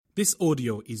This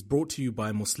audio is brought to you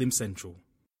by Muslim Central.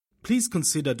 Please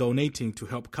consider donating to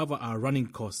help cover our running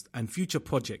costs and future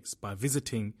projects by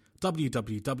visiting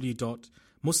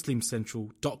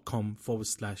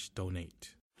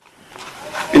www.muslimcentral.com/donate.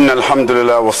 إن الحمد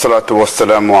لله والصلاة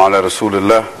والسلام على رسول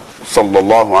الله صلى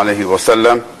الله عليه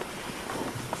وسلم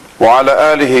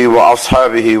وعلى آله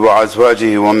وأصحابه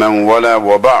وأزواجه ومن والاه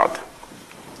وبعد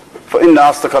فإن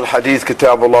أصدق الحديث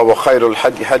كتاب الله وخير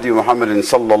الهدي هدي محمد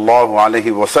صلى الله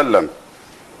عليه وسلم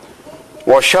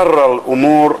وشر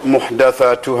الأمور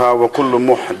محدثاتها وكل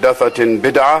محدثة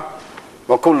بدعة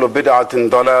وكل بدعة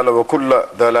ضلالة وكل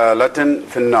ضلالة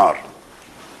في النار.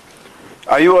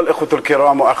 أيها الإخوة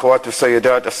الكرام وأخوات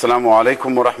السيدات، السلام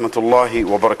عليكم ورحمة الله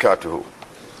وبركاته.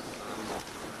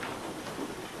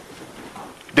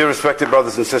 Dear respected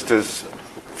brothers and sisters,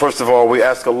 first of all, we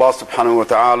ask Allah subhanahu wa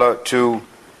ta'ala to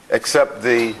accept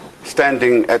the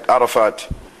standing at Arafat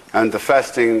and the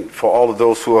fasting for all of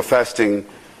those who are fasting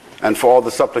and for all the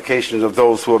supplications of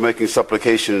those who are making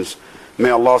supplications. May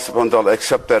Allah subhanahu wa ta'ala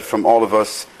accept that from all of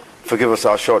us, forgive us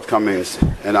our shortcomings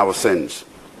and our sins.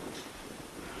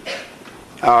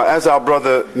 As our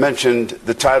brother mentioned,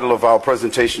 the title of our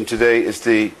presentation today is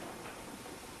the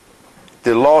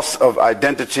loss of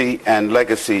identity and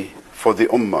legacy for the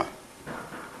Ummah.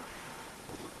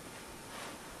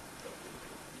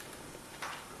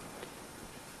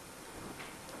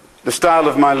 The style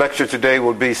of my lecture today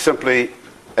will be simply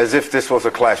as if this was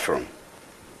a classroom.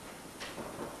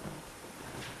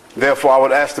 Therefore, I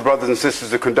would ask the brothers and sisters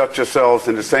to conduct yourselves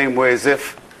in the same way as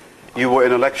if you were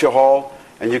in a lecture hall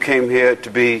and you came here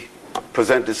to be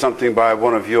presented something by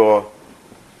one of your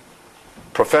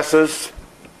professors,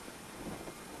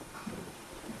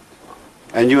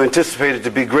 and you anticipated to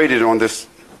be graded on this.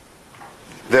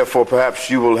 Therefore,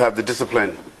 perhaps you will have the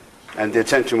discipline and the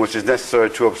attention which is necessary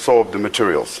to absorb the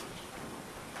materials.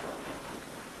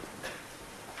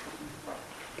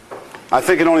 I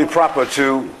think it only proper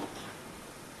to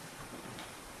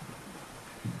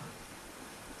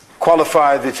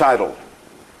qualify the title.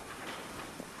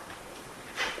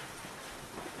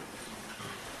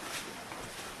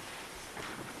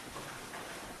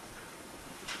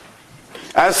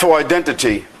 As for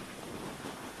identity,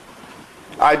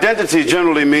 identity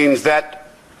generally means that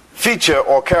feature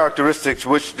or characteristics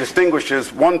which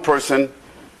distinguishes one person,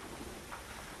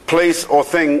 place, or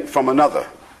thing from another.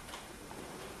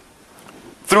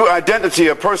 Through identity,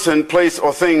 a person, place,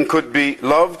 or thing could be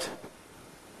loved,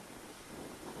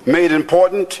 made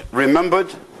important,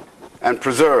 remembered, and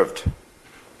preserved.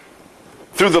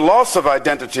 Through the loss of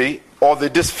identity or the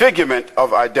disfigurement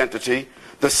of identity,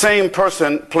 the same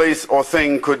person, place, or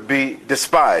thing could be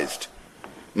despised,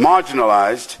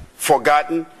 marginalized,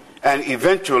 forgotten, and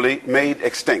eventually made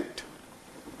extinct.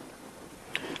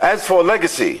 As for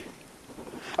legacy,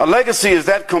 a legacy is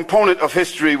that component of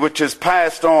history which is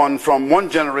passed on from one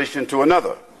generation to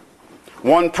another,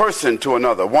 one person to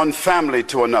another, one family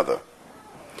to another,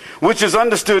 which is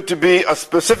understood to be a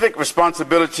specific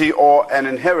responsibility or an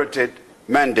inherited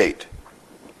mandate.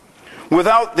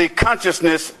 Without the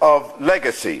consciousness of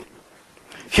legacy,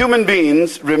 human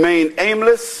beings remain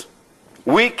aimless,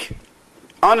 weak,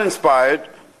 uninspired,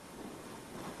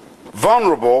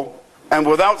 vulnerable, and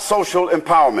without social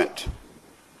empowerment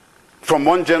from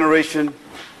one generation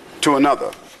to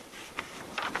another.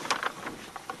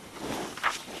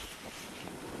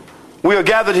 We are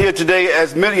gathered here today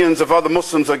as millions of other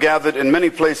Muslims are gathered in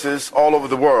many places all over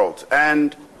the world,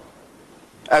 and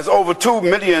as over 2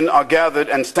 million are gathered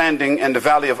and standing in the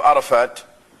valley of Arafat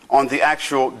on the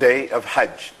actual day of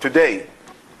Hajj. Today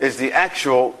is the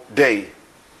actual day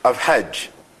of Hajj.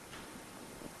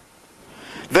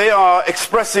 They are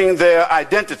expressing their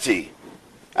identity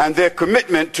and their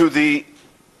commitment to the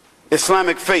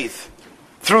Islamic faith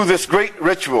through this great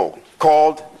ritual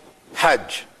called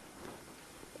Hajj,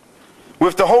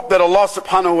 with the hope that Allah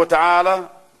subhanahu wa ta'ala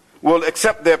will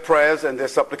accept their prayers and their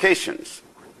supplications.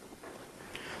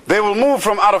 They will move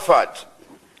from Arafat.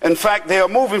 In fact, they are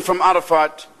moving from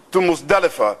Arafat to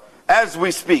Muzdalifah as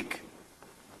we speak.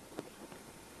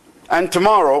 And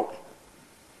tomorrow,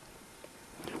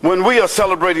 when we are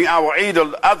celebrating our Eid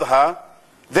al-Adha,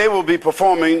 they will be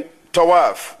performing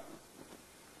Tawaf,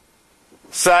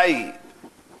 Sa'i.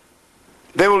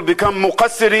 They will become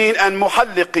Muqassirin and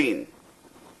Muhalliqeen.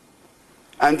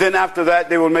 And then after that,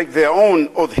 they will make their own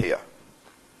Udhiyah.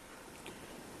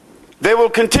 They will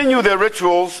continue their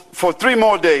rituals for 3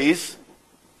 more days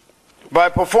by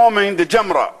performing the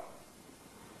Jamrah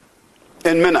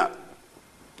in Mina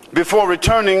before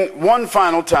returning one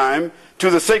final time to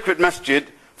the sacred masjid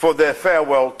for their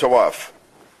farewell Tawaf.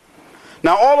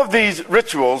 Now all of these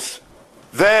rituals,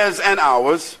 theirs and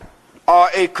ours, are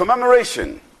a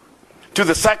commemoration to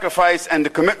the sacrifice and the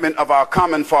commitment of our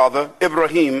common father,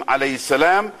 Ibrahim alayhi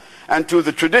salam, and to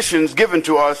the traditions given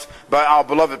to us by our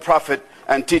beloved prophet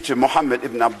and teacher Muhammad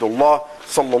ibn Abdullah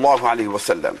sallallahu alayhi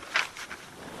wasallam.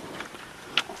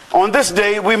 On this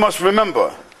day we must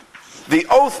remember the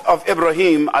oath of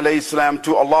Ibrahim alayhi salam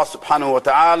to Allah subhanahu wa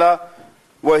ta'ala,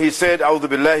 where he said, A'udhu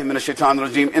billahi minash shaitanir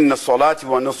rajim, inna salati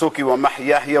wa nusuki wa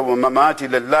mahyaya wa mamati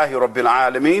lillahi rabbil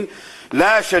alameen,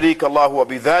 la sharika Allah wa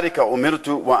bidhalika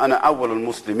umirtu wa ana awwalul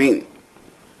muslimin.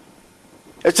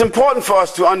 It's important for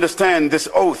us to understand this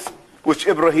oath which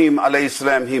Ibrahim alayhi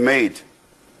salam he made,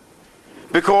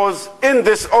 because in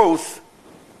this oath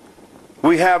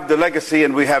we have the legacy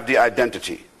and we have the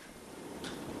identity.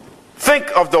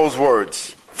 Think of those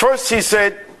words. First he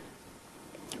said,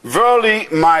 verily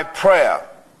my prayer,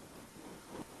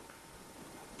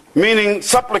 meaning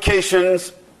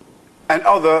supplications and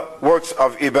other works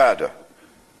of ibadah.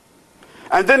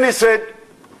 And then he said,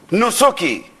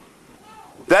 nusuki,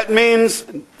 that means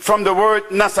from the word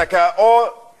nasaka,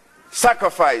 or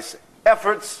sacrifice,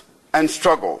 efforts and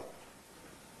struggle.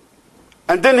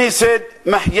 And then he said,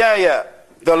 mahyaya,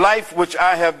 the life which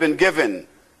I have been given.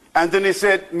 And then he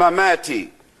said, mamati,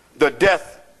 the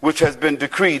death which has been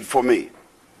decreed for me.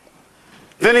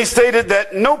 Then he stated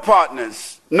that no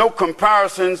partners, no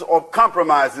comparisons or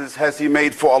compromises has he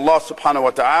made for Allah subhanahu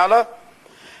wa ta'ala.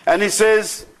 And he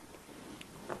says,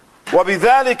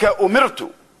 وَبِذَلِكَ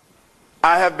أُمِرْتُ,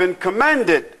 I have been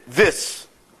commanded this,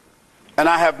 and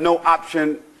I have no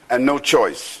option and no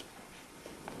choice.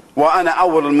 وَأَنَا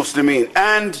أَوَّلُ الْمُسْلِمِينَ,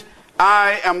 and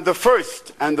I am the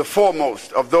first and the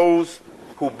foremost of those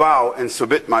who bow and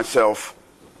submit myself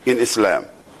in Islam.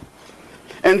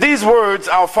 In these words,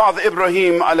 our father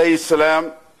Ibrahim alayhi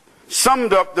salam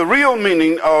summed up the real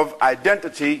meaning of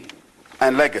identity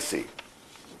and legacy.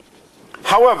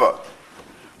 However,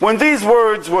 when these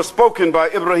words were spoken by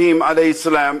Ibrahim alayhi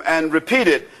salam and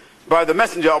repeated by the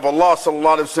Messenger of Allah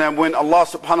sallallahu alaihi wasallam, when Allah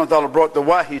subhanahu wa ta'ala brought the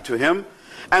wahi to him,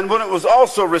 and when it was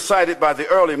also recited by the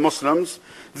early Muslims,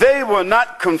 they were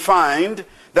not confined,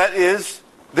 that is,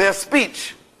 their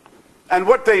speech and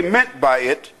what they meant by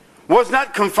it was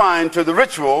not confined to the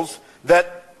rituals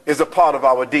that is a part of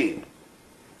our deen.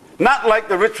 Not like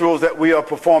the rituals that we are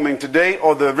performing today,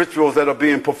 or the rituals that are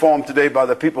being performed today by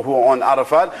the people who are on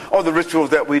Arafat, or the rituals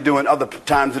that we do in other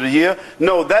times of the year.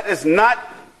 No, that is not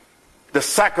the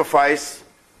sacrifice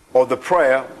or the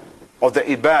prayer or the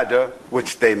ibadah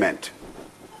which they meant.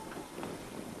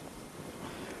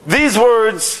 These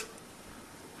words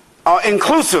are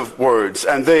inclusive words,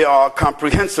 and they are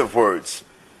comprehensive words.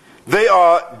 They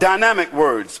are dynamic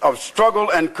words of struggle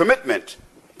and commitment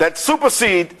that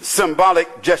supersede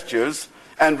symbolic gestures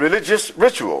and religious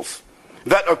rituals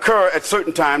that occur at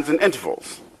certain times and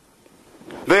intervals.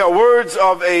 They are words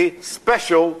of a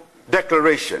special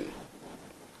declaration.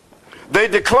 They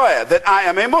declare that I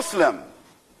am a Muslim.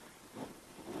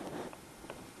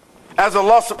 As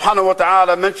Allah subhanahu wa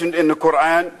ta'ala mentioned in the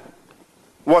Quran,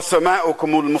 وَسَمَاؤُكُمُ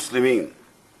الْمُسْلِمِينَ,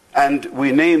 and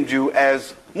we named you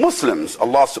as Muslims,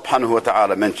 Allah subhanahu wa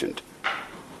ta'ala mentioned.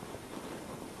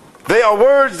 They are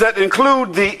words that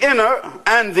include the inner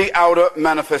and the outer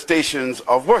manifestations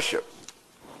of worship.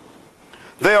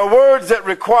 They are words that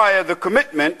require the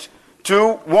commitment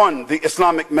to 1, the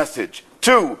Islamic message,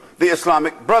 2, the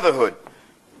Islamic brotherhood,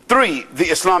 3, the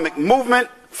Islamic movement,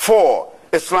 4,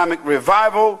 Islamic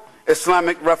revival,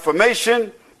 Islamic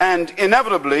reformation, and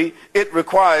inevitably it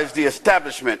requires the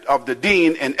establishment of the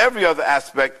deen in every other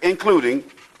aspect, including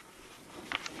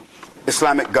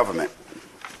Islamic government.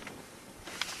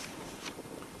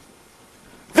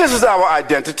 This is our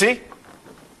identity,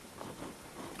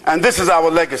 and this is our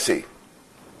legacy,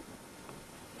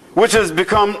 which has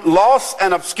become lost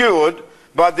and obscured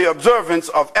by the observance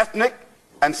of ethnic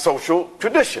and social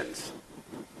traditions.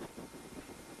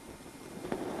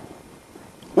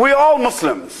 We're all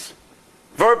Muslims.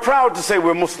 Very proud to say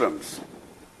we're Muslims.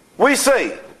 We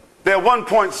say there are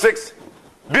 1.6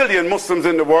 billion Muslims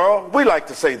in the world. We like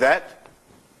to say that.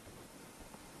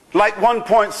 Like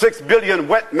 1.6 billion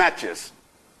wet matches.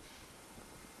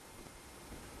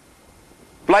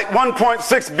 Like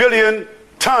 1.6 billion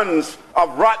tons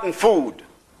of rotten food.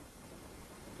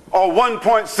 Or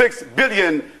 1.6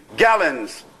 billion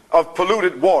gallons of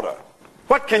polluted water.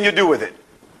 What can you do with it?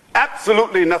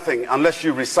 Absolutely nothing unless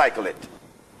you recycle it.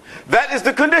 That is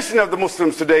the condition of the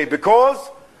Muslims today, because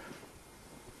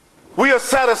we are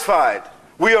satisfied,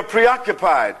 we are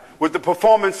preoccupied with the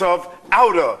performance of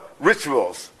outer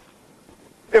rituals,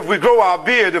 if we grow our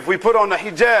beard, if we put on a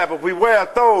hijab, if we wear a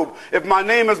thobe, if my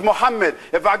name is Muhammad,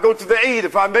 if I go to the Eid,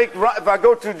 if I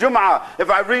go to Jum'ah, if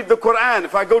I read the Quran,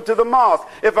 if I go to the mosque,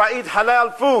 if I eat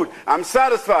halal food, I'm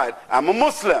satisfied. I'm a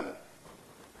Muslim.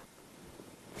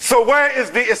 So where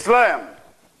is the Islam?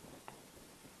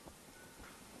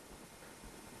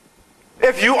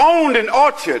 If you owned an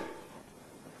orchard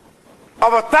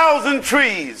of 1,000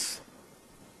 trees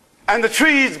and the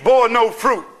trees bore no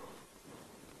fruit,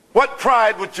 what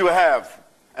pride would you have,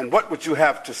 and what would you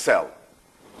have to sell?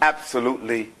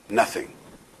 Absolutely nothing.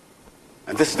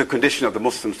 And this is the condition of the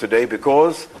Muslims today,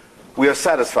 because we are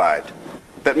satisfied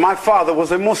that my father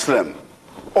was a Muslim,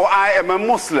 or I am a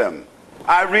Muslim.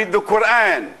 I read the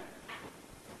Quran.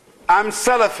 I'm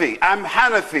Salafi, I'm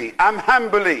Hanafi, I'm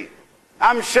Hanbali,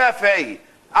 I'm Shafi'i,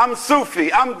 I'm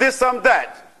Sufi, I'm this, I'm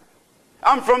that.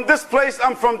 I'm from this place,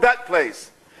 I'm from that place.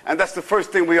 And that's the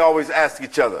first thing we always ask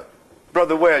each other.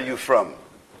 Brother, where are you from?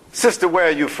 Sister, where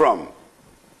are you from?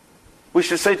 We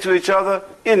should say to each other,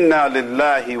 Inna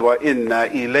lillahi wa inna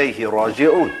ilayhi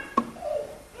raji'un.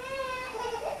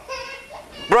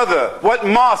 Brother, what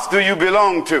mosque do you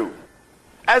belong to?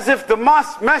 As if the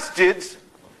masjids,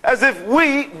 as if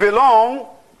we belong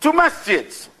to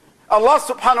masjids. Allah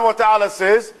subhanahu wa ta'ala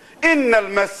says,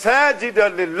 Innal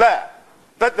masajida lillah.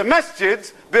 That the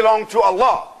masjids belong to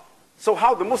Allah. So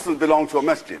how the Muslims belong to a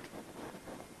masjid?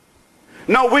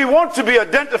 Now we want to be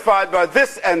identified by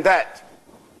this and that.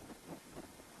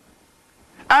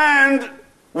 And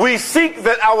we seek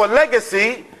that our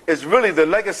legacy is really the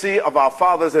legacy of our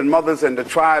fathers and mothers and the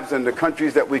tribes and the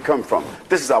countries that we come from.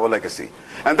 This is our legacy.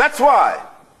 And that's why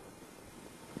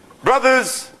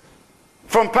brothers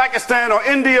from Pakistan or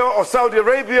India or Saudi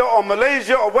Arabia or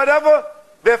Malaysia or whatever,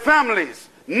 their families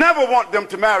never want them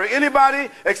to marry anybody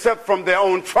except from their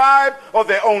own tribe or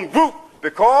their own group,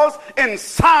 because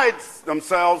inside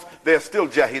themselves they're still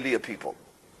Jahiliyyah people.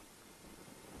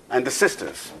 And the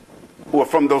sisters who are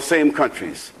from those same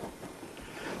countries,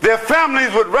 their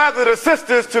families would rather the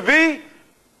sisters to be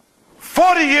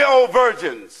 40-year-old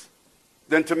virgins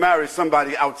than to marry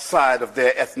somebody outside of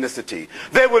their ethnicity.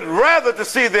 They would rather to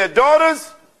see their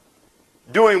daughters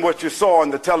doing what you saw on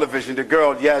the television, the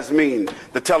girl Yasmin,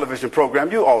 the television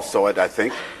program. You all saw it, I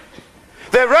think.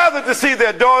 They'd rather to see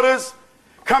their daughters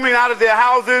coming out of their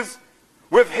houses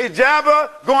with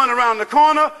hijabah, going around the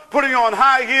corner, putting on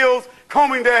high heels,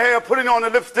 combing their hair, putting on a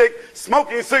lipstick,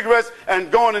 smoking cigarettes, and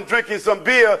going and drinking some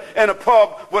beer in a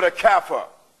pub with a kafir.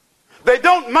 They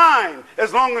don't mind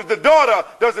as long as the daughter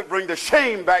doesn't bring the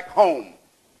shame back home.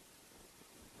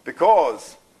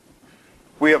 Because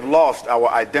we have lost our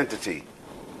identity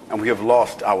and we have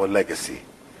lost our legacy.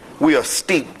 We are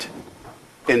steeped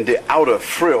in the outer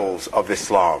frills of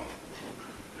Islam.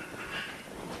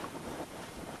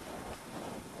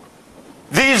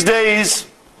 These days,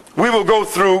 we will go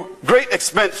through great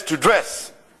expense to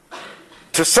dress,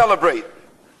 to celebrate,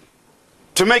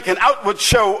 to make an outward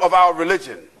show of our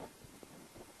religion.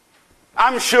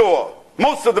 I'm sure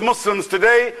most of the Muslims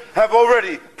today have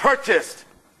already purchased,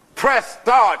 pressed,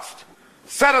 starched,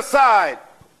 set aside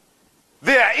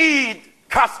their Eid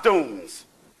costumes,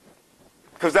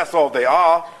 because that's all they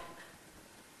are.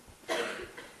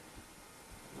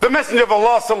 The Messenger of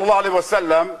Allah sallallahu alaihi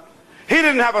wasallam, he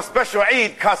didn't have a special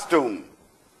Eid costume.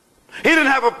 He didn't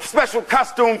have a special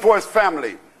costume for his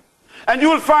family. And you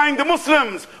will find the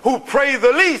Muslims who pray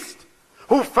the least,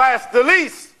 who fast the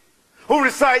least, who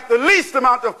recite the least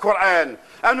amount of Quran,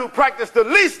 and who practice the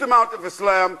least amount of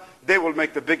Islam, they will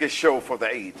make the biggest show for the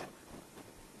Eid.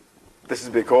 This is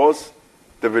because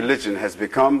the religion has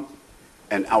become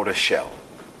an outer shell.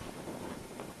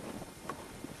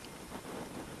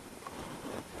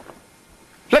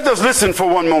 Let us listen for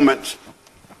one moment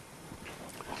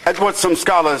at what some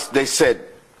scholars they said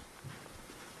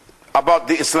about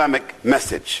the Islamic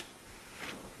message.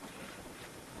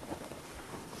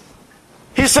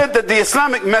 He said that the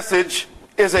Islamic message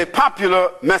is a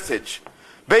popular message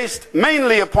based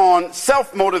mainly upon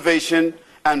self-motivation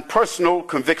and personal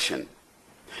conviction.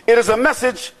 It is a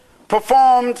message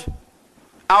performed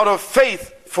out of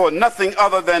faith for nothing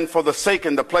other than for the sake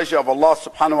and the pleasure of Allah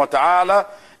subhanahu wa ta'ala,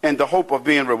 in the hope of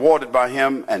being rewarded by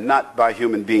Him and not by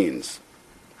human beings.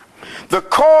 The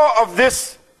core of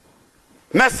this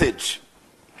message,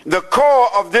 the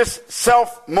core of this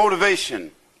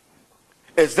self-motivation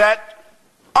is that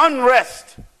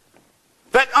unrest,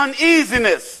 that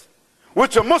uneasiness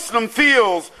which a Muslim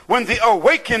feels when the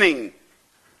awakening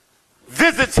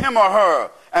visits him or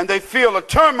her and they feel a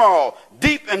turmoil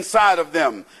deep inside of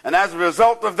them. And as a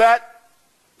result of that,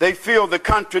 they feel the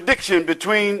contradiction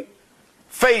between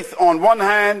faith on one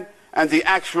hand and the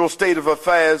actual state of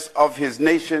affairs of his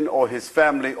nation or his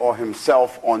family or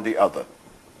himself on the other.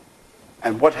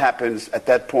 And what happens at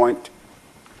that point?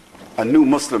 A new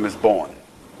Muslim is born.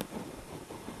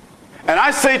 And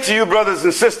I say to you, brothers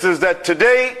and sisters, that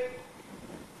today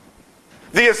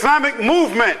the Islamic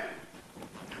movement,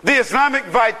 the Islamic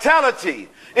vitality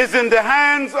is in the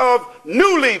hands of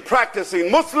newly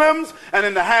practicing Muslims and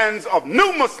in the hands of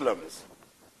new Muslims.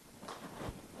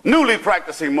 Newly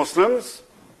practicing Muslims,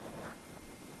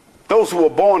 those who were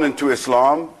born into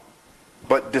Islam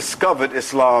but discovered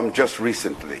Islam just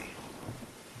recently.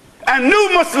 And new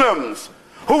Muslims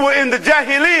who were in the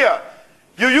Jahiliyyah.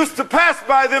 You used to pass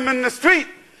by them in the street.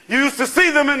 You used to see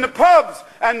them in the pubs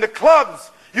and the clubs.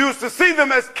 You used to see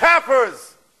them as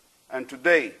kafirs. And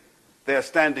today, they are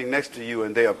standing next to you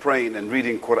and they are praying and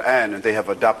reading Quran and they have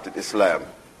adopted Islam.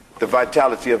 The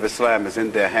vitality of Islam is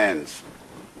in their hands.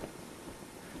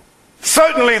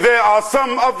 Certainly there are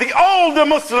some of the older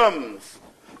Muslims,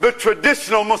 the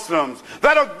traditional Muslims,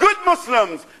 that are good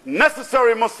Muslims,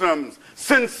 necessary Muslims,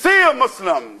 sincere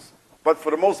Muslims. But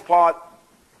for the most part,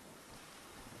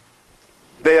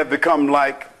 they have become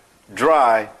like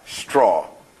dry straw.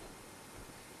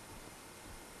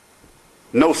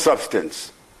 No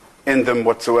substance in them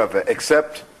whatsoever,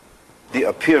 except the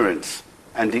appearance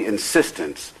and the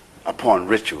insistence upon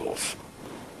rituals.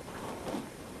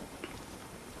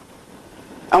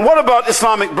 And what about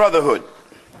Islamic Brotherhood?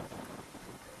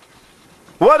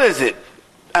 What is it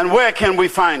and where can we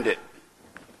find it?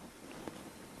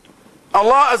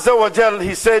 Allah Azza wa Jal,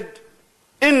 He said,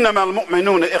 إِنَّمَا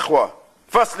الْمُؤْمِنُونَ إِخْوَةً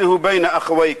فَأَصْلِحُوا بَيْنَ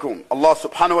أَخَوَيْكُمْ. Allah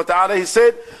subhanahu wa ta'ala, He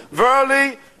said,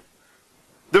 verily,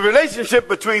 the relationship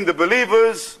between the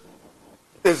believers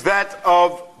is that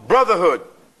of brotherhood.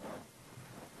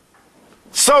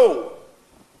 So,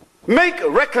 make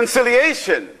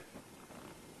reconciliation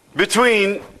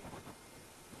between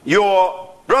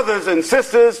your brothers and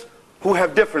sisters who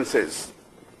have differences.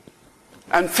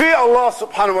 And fear Allah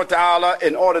subhanahu wa ta'ala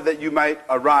in order that you might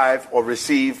arrive or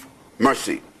receive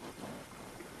mercy.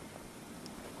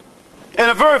 In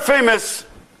a very famous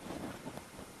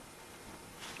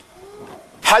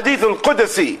Hadith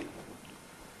al-Qudsi,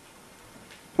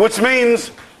 which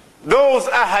means those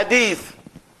ahadith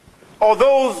or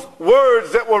those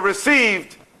words that were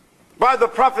received by the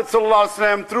Prophet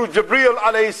ﷺ through Jibreel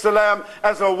alayhi salam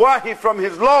as a wahi from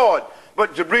his Lord.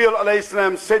 But Jibreel alayhi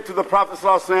salam said to the Prophet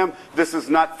ﷺ, this is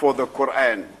not for the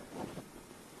Quran.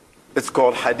 It's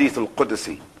called Hadith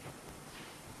al-Qudsi.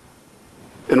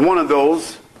 In one of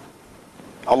those,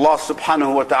 Allah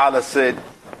subhanahu wa ta'ala said,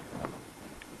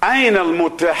 أين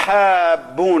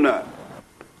المتحابون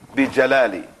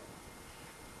بجلالي.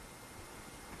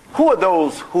 Who are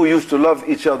those who used to love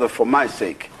each other for my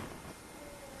sake?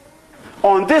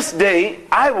 On this day,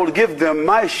 I will give them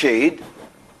my shade,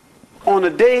 on a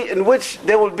day in which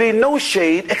there will be no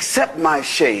shade except my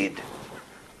shade.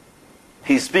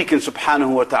 He's speaking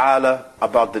subhanahu wa ta'ala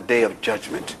about the day of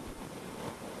judgment.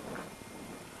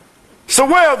 So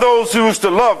where are those who used to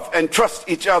love and trust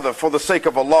each other for the sake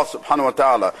of Allah subhanahu wa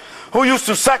ta'ala? Who used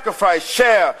to sacrifice,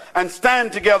 share, and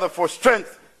stand together for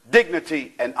strength,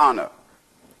 dignity, and honor?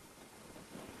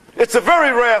 It's a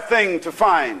very rare thing to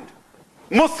find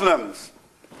Muslims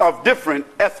of different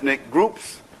ethnic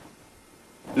groups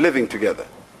living together,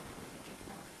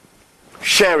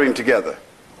 sharing together.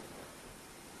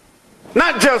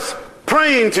 Not just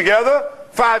praying together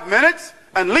 5 minutes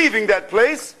and leaving that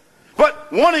place,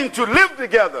 but wanting to live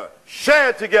together,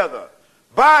 share together,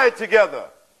 buy together,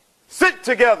 sit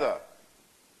together,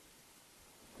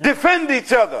 defend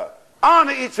each other,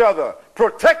 honor each other,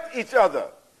 protect each other.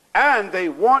 And they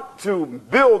want to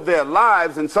build their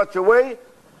lives in such a way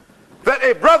that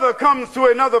a brother comes to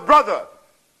another brother.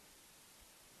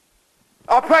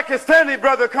 A Pakistani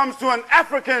brother comes to an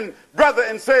African brother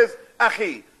and says,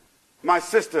 Akhi, my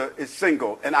sister is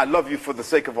single and I love you for the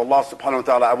sake of Allah subhanahu wa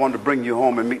ta'ala. I want to bring you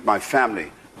home and meet my family.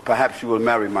 Perhaps you will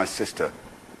marry my sister.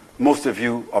 Most of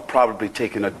you are probably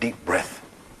taking a deep breath.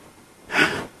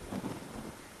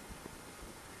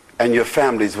 And your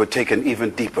families would take an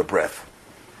even deeper breath.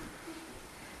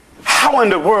 How in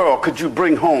the world could you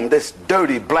bring home this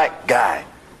dirty black guy?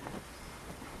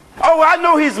 Oh, I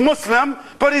know he's Muslim,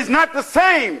 but he's not the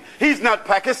same. He's not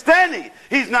Pakistani.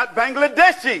 He's not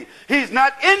Bangladeshi. He's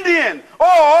not Indian.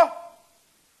 Or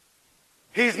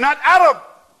he's not Arab.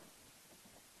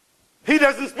 He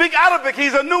doesn't speak Arabic.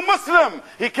 He's a new Muslim.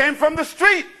 He came from the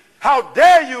street. How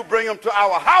dare you bring him to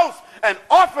our house and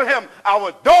offer him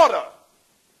our daughter?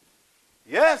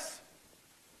 Yes.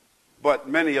 But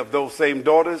many of those same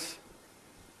daughters,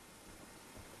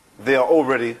 they are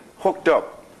already hooked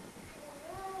up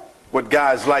with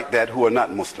guys like that who are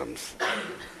not Muslims.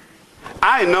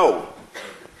 I know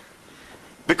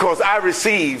because I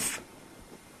receive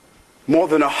more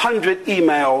than 100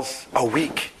 emails a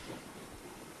week.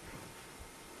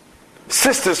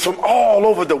 Sisters from all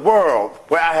over the world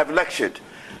where I have lectured,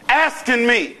 asking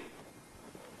me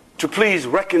to please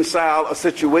reconcile a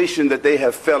situation that they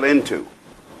have fell into,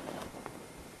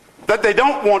 that they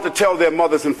don't want to tell their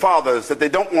mothers and fathers, that they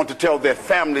don't want to tell their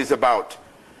families about.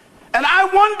 And I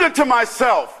wonder to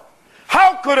myself,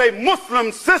 how could a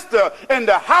Muslim sister in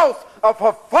the house of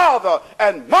her father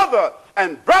and mother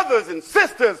and brothers and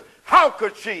sisters, how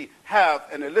could she have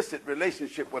an illicit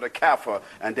relationship with a kafir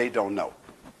and they don't know?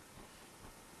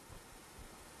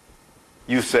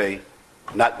 You say,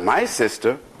 not my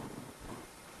sister.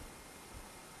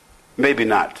 Maybe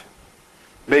not.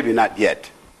 Maybe not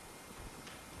yet.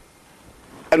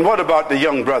 And what about the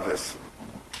young brothers?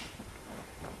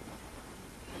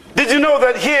 Did you know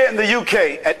that here in the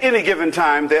UK, at any given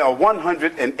time, there are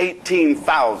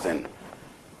 118,000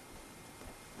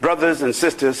 brothers and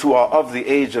sisters who are of the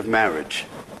age of marriage?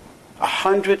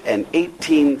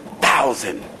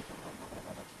 118,000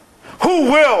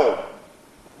 who will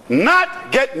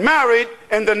not get married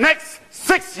in the next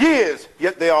 6 years,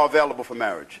 yet they are available for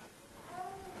marriage.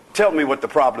 Tell me what the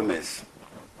problem is.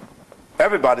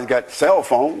 Everybody's got cell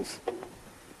phones.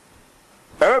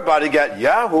 Everybody got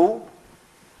Yahoo.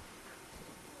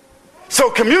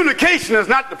 So communication is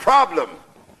not the problem.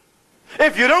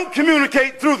 If you don't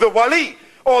communicate through the wali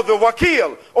or the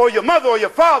wakil or your mother or your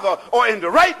father or in the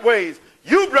right ways,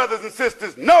 you brothers and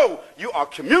sisters know you are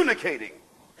communicating.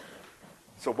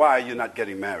 So why are you not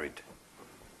getting married?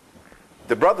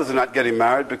 The brothers are not getting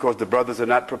married because the brothers are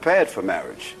not prepared for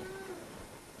marriage.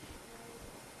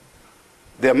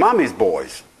 They're mommy's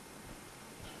boys.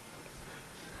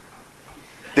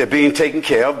 They're being taken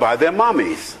care of by their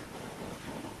mommies.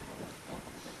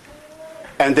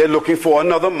 And they're looking for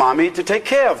another mommy to take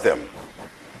care of them.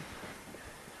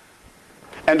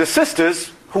 And the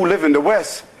sisters who live in the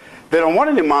West, they don't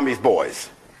want any mommy's boys.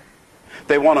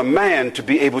 They want a man to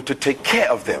be able to take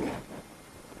care of them.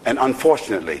 And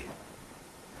unfortunately,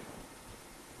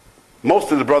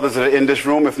 most of the brothers that are in this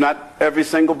room, if not every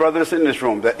single brother that's in this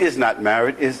room that is not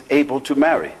married, is able to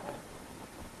marry.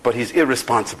 But he's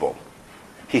irresponsible.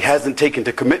 He hasn't taken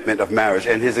the commitment of marriage.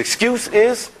 And his excuse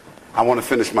is, I want to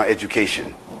finish my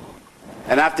education.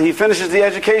 And after he finishes the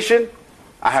education,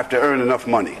 I have to earn enough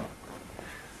money.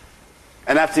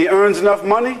 And after he earns enough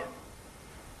money,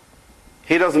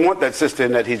 he doesn't want that sister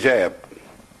in that hijab.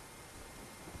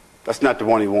 That's not the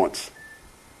one he wants.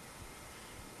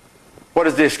 What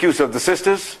is the excuse of the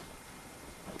sisters?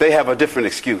 They have a different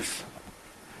excuse.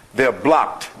 They're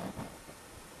blocked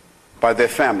by their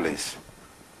families.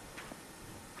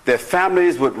 Their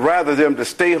families would rather them to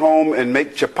stay home and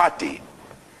make chapati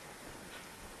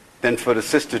than for the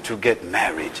sister to get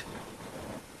married,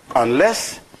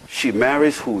 unless she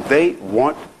marries who they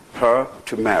want her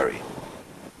to marry.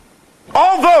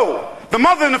 Although the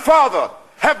mother and the father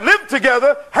have lived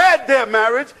together, had their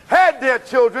marriage, had their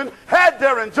children, had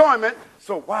their enjoyment,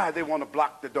 so why they want to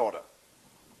block the daughter?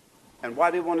 And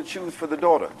why they want to choose for the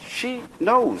daughter? She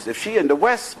knows if she in the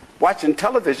West watching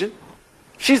television,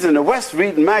 she's in the West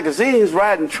reading magazines,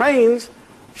 riding trains,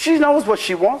 she knows what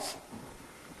she wants.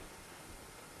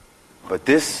 But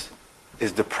this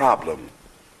is the problem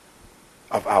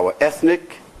of our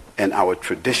ethnic and our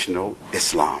traditional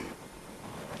Islam.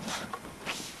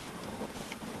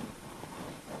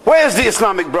 Where is the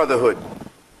Islamic Brotherhood?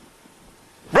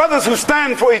 Brothers who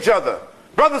stand for each other,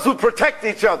 brothers who protect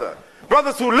each other,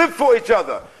 brothers who live for each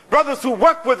other, brothers who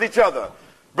work with each other,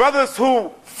 brothers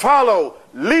who follow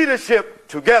leadership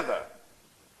together.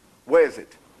 Where is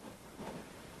it?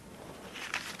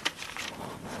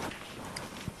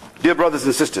 Dear brothers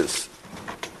and sisters,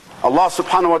 Allah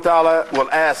subhanahu wa ta'ala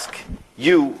will ask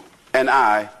you and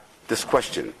I this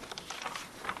question.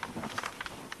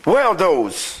 Where are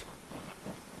those?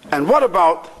 And what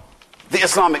about the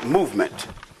Islamic movement?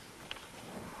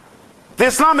 The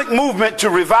Islamic movement to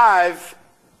revive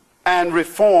and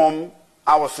reform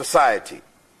our society.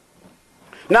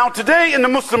 Now today in the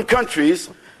Muslim countries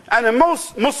and in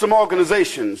most Muslim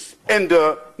organizations in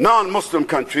the non-Muslim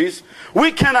countries,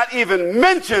 we cannot even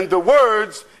mention the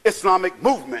words Islamic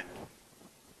movement.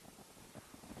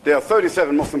 There are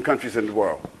 37 Muslim countries in the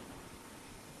world,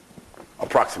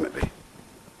 approximately.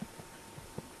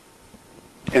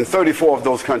 In 34 of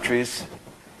those countries,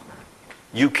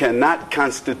 you cannot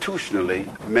constitutionally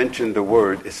mention the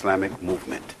word Islamic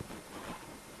movement.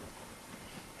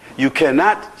 You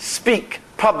cannot speak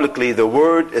publicly the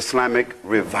word Islamic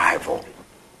revival.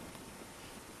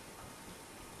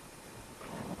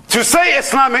 To say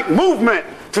Islamic movement,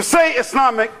 to say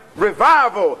Islamic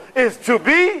revival is to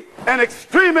be an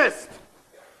extremist,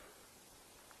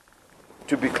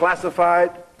 to be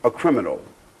classified a criminal,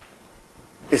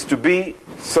 is to be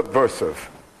subversive,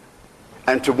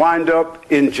 and to wind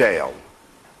up in jail.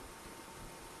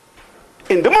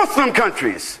 In the Muslim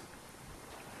countries,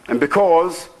 and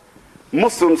because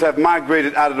Muslims have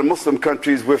migrated out of the Muslim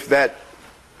countries with that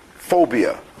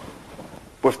phobia,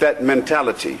 with that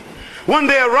mentality, when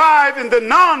they arrive in the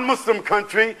non-Muslim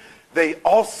country, they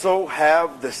also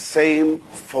have the same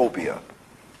phobia.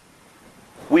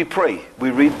 We pray,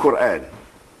 we read Quran,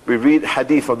 we read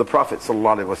hadith of the Prophet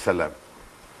ﷺ.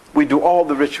 We do all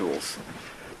the rituals,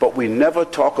 but we never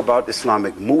talk about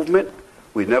Islamic movement,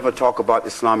 we never talk about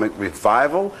Islamic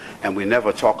revival, and we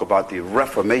never talk about the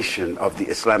reformation of the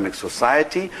Islamic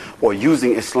society or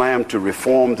using Islam to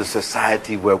reform the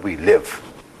society where we live.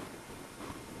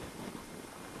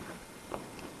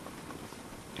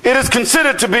 It is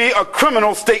considered to be a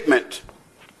criminal statement,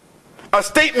 a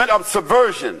statement of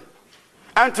subversion,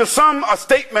 and to some a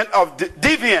statement of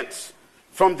deviance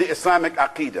from the Islamic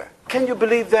Aqidah. Can you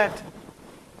believe that?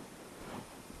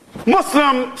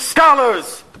 Muslim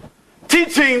scholars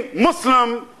teaching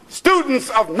Muslim students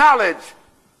of knowledge,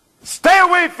 stay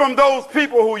away from those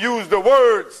people who use the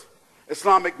words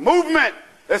Islamic movement,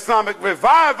 Islamic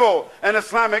revival, and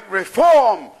Islamic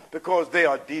reform, because they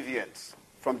are deviants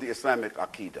from the Islamic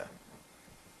Aqidah.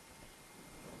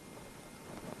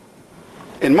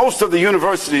 In most of the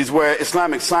universities where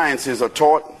Islamic sciences are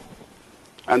taught,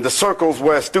 and the circles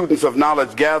where students of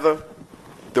knowledge gather,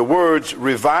 the words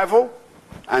revival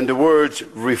and the words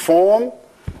reform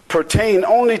pertain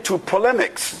only to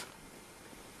polemics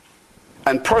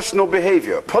and personal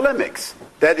behavior. Polemics,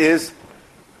 that is,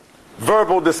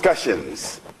 verbal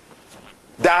discussions,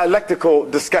 dialectical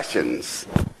discussions,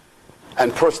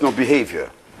 and personal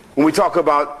behavior. When we talk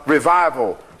about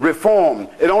revival, reform,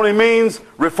 it only means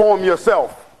reform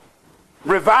yourself,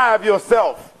 revive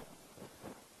yourself,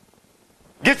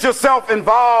 get yourself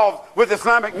involved with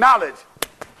Islamic knowledge.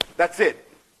 That's it.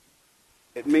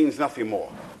 It means nothing more.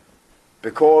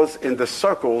 Because in the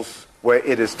circles where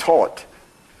it is taught,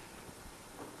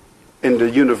 in the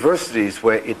universities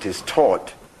where it is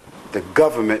taught, the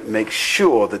government makes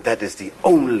sure that that is the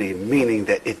only meaning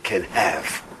that it can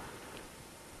have.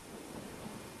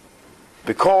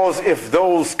 Because if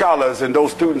those scholars and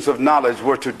those students of knowledge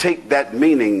were to take that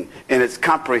meaning in its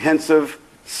comprehensive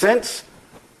sense,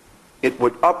 it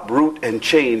would uproot and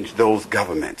change those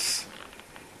governments.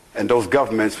 And those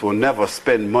governments will never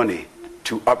spend money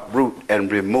to uproot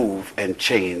and remove and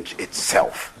change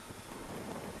itself.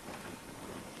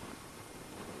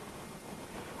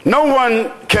 No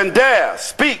one can dare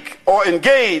speak or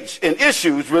engage in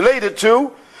issues related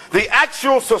to the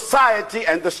actual society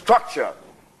and the structure.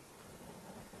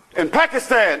 In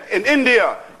Pakistan, in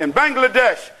India, in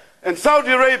Bangladesh, in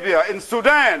Saudi Arabia, in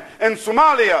Sudan, in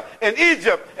Somalia, in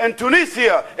Egypt, in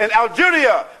Tunisia, in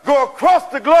Algeria, go across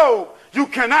the globe, you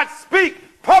cannot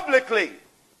speak publicly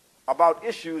about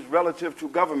issues relative to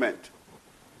government.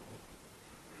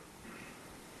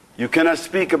 You cannot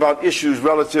speak about issues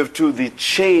relative to the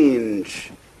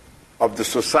change of the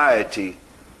society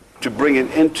to bring it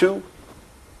into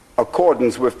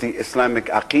accordance with the Islamic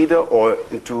Aqidah or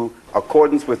into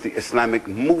accordance with the Islamic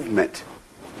movement.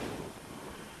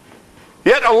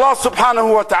 Yet Allah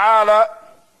subhanahu wa ta'ala,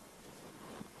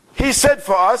 He said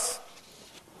for us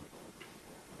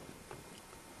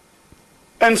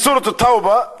in Surah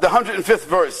At-Tawbah, the 105th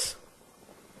verse,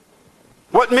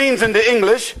 what means in the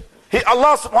English,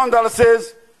 Allah subhanahu wa ta'ala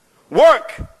says,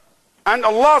 work, and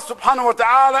Allah subhanahu wa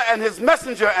ta'ala and His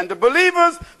messenger and the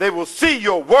believers, they will see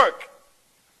your work.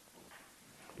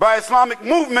 By Islamic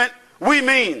movement, we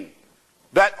mean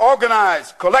that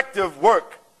organized collective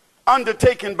work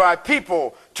undertaken by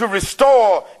people to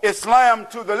restore Islam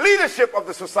to the leadership of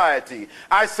the society.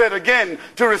 I said again,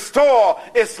 to restore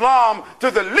Islam to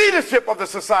the leadership of the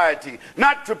society,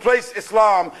 not to place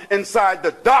Islam inside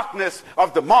the darkness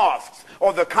of the mosques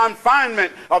or the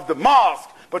confinement of the mosque,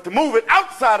 but to move it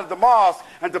outside of the mosque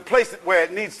and to place it where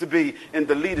it needs to be, in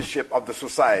the leadership of the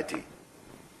society.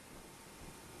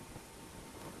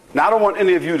 Now, I don't want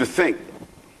any of you to think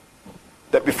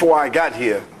that before I got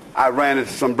here, I ran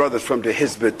into some brothers from the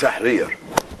Hizb Tahrir.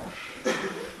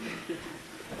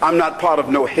 I'm not part of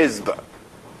no Hizb.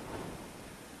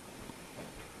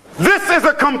 This is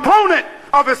a component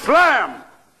of Islam,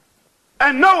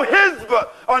 and no Hizb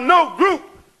or no group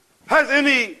has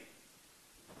any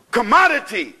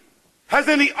commodity, has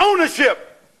any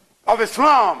ownership of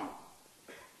Islam.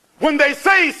 When they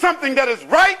say something that is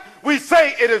right, we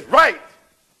say it is right.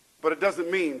 But it doesn't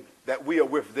mean that we are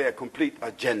with their complete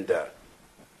agenda.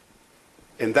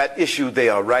 In that issue, they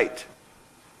are right.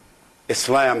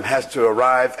 Islam has to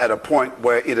arrive at a point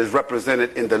where it is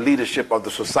represented in the leadership of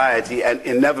the society, and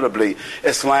inevitably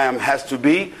Islam has to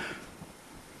be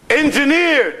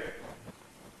engineered,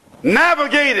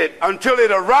 navigated until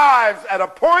it arrives at a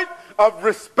point of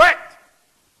respect.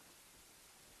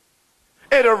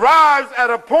 It arrives at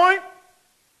a point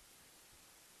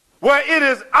where it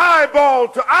is eyeball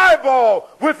to eyeball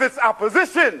with its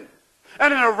opposition,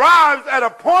 and it arrives at a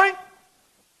point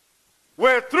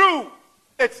where through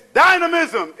its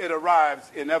dynamism it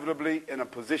arrives inevitably in a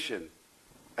position,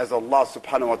 as Allah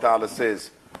subhanahu wa ta'ala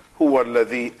says, هو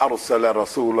الذي أرسل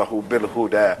رسوله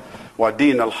بالهدى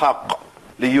ودين الحق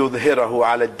ليظهره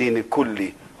على الدين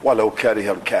كله ولو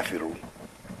كره الكافرون.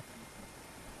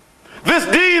 This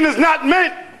deen is not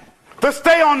meant to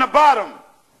stay on the bottom,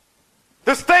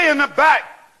 to stay in the back,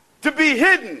 to be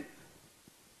hidden.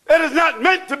 It is not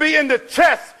meant to be in the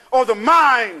chest or the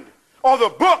mind or the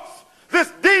books.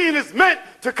 This deen is meant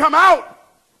to come out,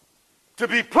 to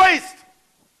be placed.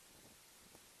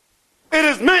 It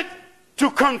is meant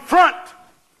to confront,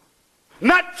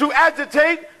 not to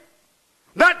agitate,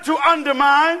 not to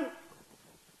undermine,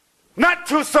 not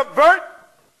to subvert,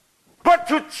 but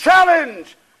to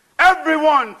challenge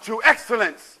everyone to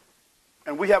excellence.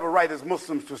 And we have a right as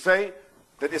Muslims to say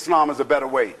that Islam is a better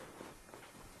way.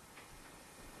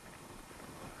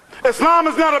 Islam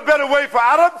is not a better way for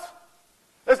Arabs.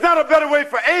 It's not a better way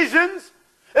for Asians.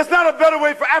 It's not a better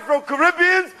way for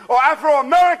Afro-Caribbeans or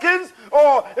Afro-Americans,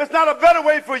 or it's not a better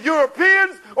way for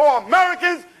Europeans or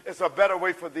Americans. It's a better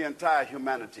way for the entire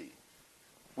humanity.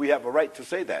 We have a right to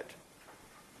say that.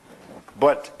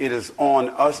 But it is on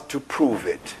us to prove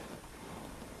it.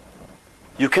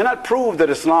 You cannot prove that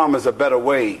Islam is a better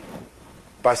way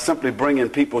by simply bringing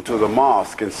people to the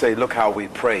mosque and say, look how we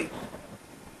pray.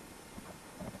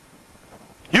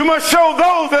 You must show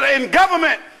those that are in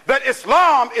government that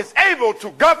Islam is able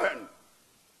to govern.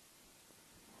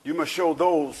 You must show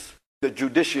those, the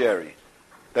judiciary,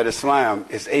 that Islam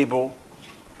is able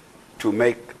to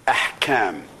make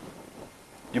ahkam.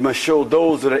 You must show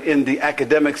those that are in the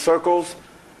academic circles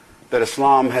that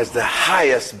Islam has the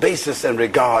highest basis and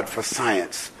regard for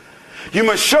science. You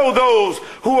must show those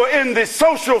who are in the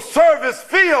social service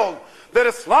field that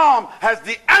Islam has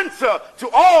the answer to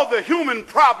all the human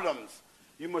problems.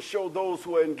 You must show those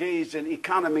who are engaged in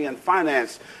economy and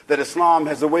finance that Islam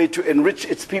has a way to enrich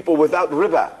its people without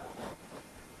riba.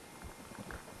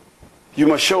 You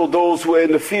must show those who are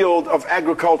in the field of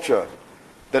agriculture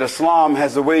that Islam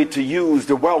has a way to use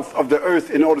the wealth of the earth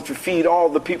in order to feed all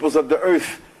the peoples of the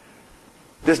earth.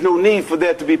 There's no need for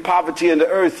there to be poverty in the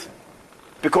earth,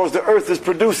 because the earth is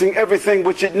producing everything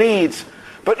which it needs.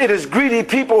 But it is greedy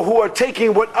people who are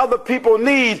taking what other people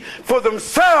need for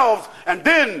themselves and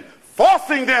then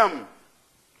forcing them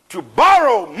to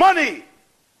borrow money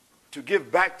to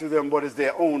give back to them what is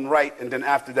their own right, and then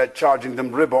after that charging them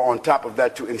riba on top of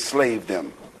that to enslave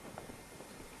them.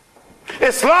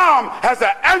 Islam has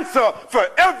an answer for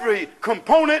every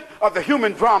component of the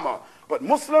human drama. But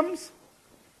Muslims,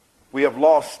 we have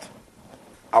lost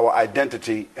our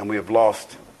identity and we have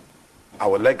lost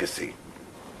our legacy.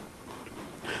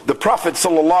 The Prophet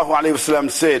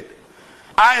ﷺ said,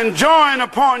 I enjoin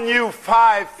upon you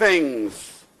 5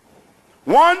 things.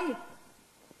 1,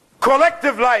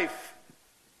 collective life.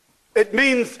 It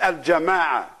means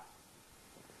al-jama'ah.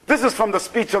 This is from the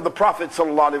speech of the Prophet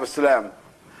ﷺ.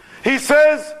 He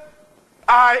says,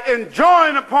 I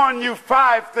enjoin upon you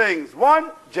 5 things.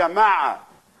 1, jama'ah.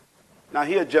 Now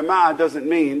here, jama'ah doesn't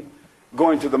mean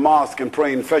going to the mosque and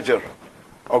praying fajr,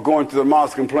 or going to the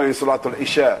mosque and praying salatul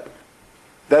isha.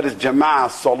 That is jama'ah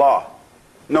salah.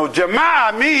 No,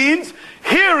 jama'ah means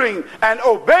hearing and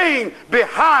obeying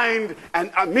behind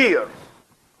an amir.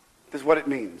 This is what it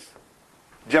means.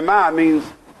 Jama'ah means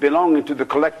belonging to the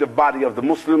collective body of the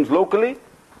Muslims locally,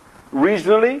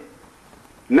 regionally,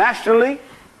 nationally,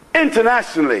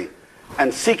 internationally,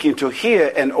 and seeking to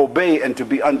hear and obey and to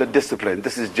be under discipline.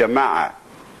 This is jama'ah.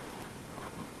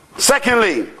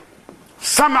 Secondly,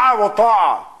 sam'a wa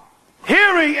ta'a.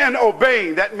 Hearing and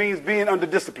obeying, that means being under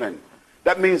discipline.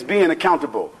 That means being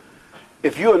accountable.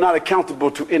 If you are not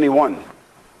accountable to anyone,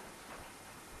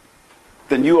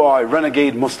 then you are a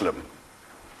renegade Muslim.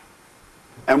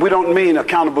 And we don't mean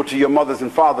accountable to your mothers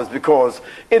and fathers, because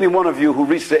any one of you who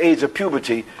reached the age of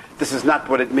puberty, this is not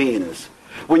what it means.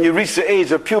 When you reach the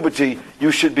age of puberty, you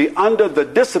should be under the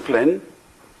discipline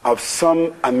of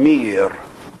some amir.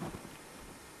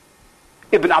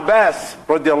 Ibn Abbas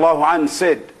radiallahu anhu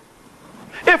said,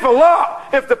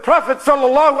 if the Prophet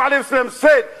sallallahu alaihi wasallam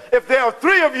said, if there are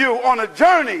 3 of you on a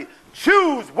journey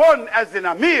choose one as an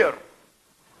amir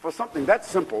for something that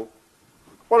simple,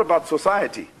 what about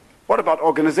society? What about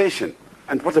organization?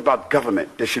 And what about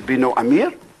government? There should be no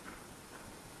amir?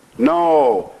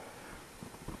 No.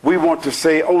 We want to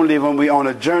say only when we're on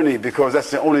a journey, because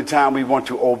that's the only time we want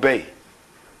to obey.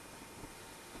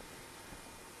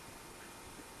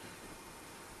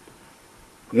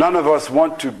 None of us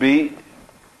want to be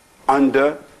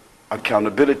under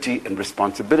accountability and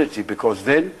responsibility, because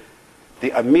then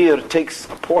the amir takes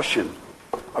a portion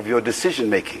of your decision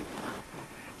making.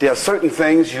 There are certain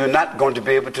things you're not going to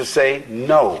be able to say,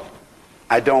 no,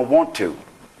 I don't want to.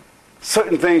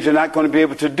 Certain things you're not going to be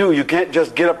able to do. You can't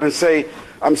just get up and say,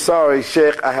 I'm sorry,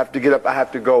 Sheikh, I have to get up, I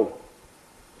have to go.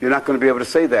 You're not going to be able to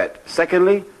say that.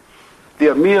 Secondly,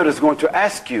 the amir is going to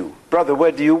ask you, brother,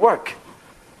 where do you work?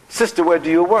 Sister, where do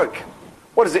you work?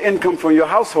 What is the income from your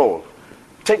household?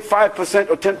 Take 5%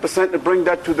 or 10% and bring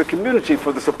that to the community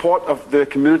for the support of the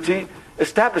community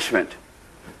establishment.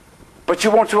 But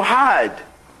you want to hide.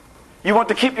 You want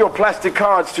to keep your plastic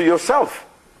cards to yourself.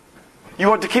 You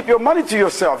want to keep your money to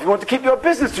yourself. You want to keep your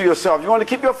business to yourself. You want to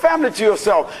keep your family to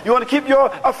yourself. You want to keep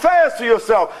your affairs to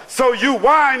yourself. So you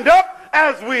wind up,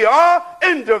 as we are,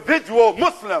 individual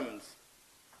Muslims.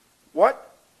 What?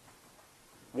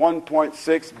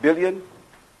 1.6 billion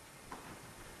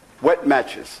wet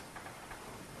matches.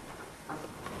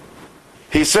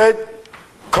 He said,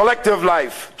 collective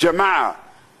life, jama'ah,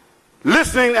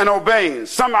 listening and obeying,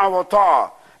 sam'a wa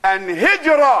ta'a, and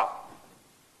hijrah.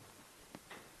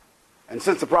 And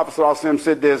since the Prophet ﷺ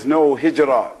said there's no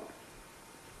hijrah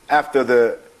after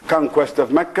the conquest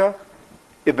of Mecca,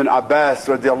 Ibn Abbas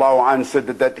radiallahu anh said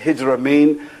that hijrah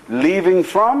means leaving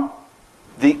from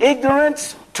the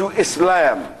ignorance to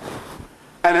Islam.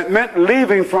 And it meant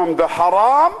leaving from the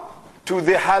haram to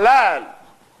the halal.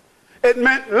 It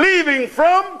meant leaving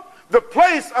from the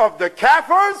place of the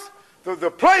kafirs to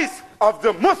the place of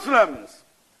the Muslims.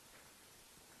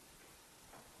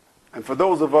 And for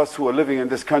those of us who are living in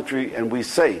this country and we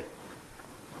say,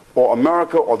 or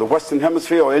America or the Western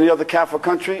Hemisphere or any other kafir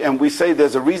country, and we say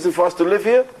there's a reason for us to live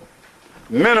here,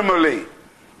 minimally,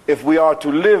 if we are to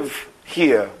live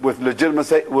here with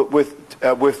legitimacy,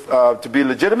 to be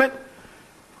legitimate,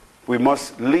 we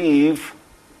must leave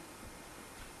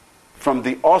from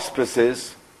the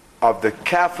auspices of the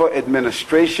kafir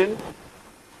administration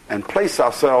and place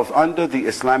ourselves under the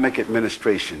Islamic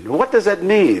administration. What does that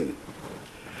mean?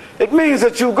 It means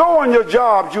that you go on your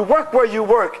jobs, you work where you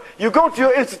work, you go to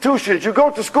your institutions, you go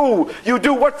to school, you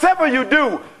do whatever you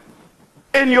do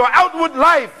in your outward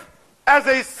life as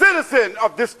a citizen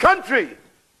of this country,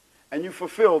 and you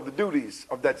fulfill the duties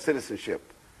of that citizenship.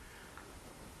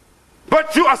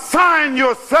 But you assign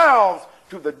yourselves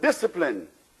to the discipline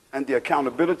and the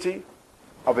accountability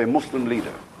of a Muslim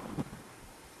leader.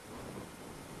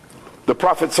 The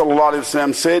Prophet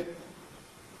ﷺ said,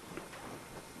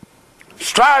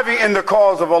 striving in the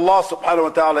cause of Allah subhanahu wa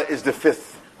ta'ala is the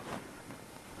fifth.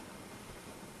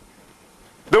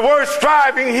 The word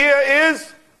striving here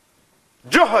is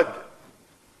juhad,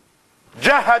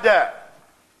 jahada,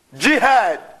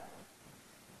 jihad.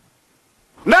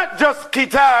 Not just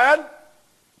qital,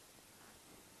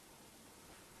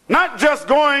 not just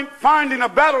finding a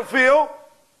battlefield,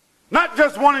 not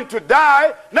just wanting to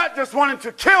die, not just wanting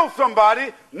to kill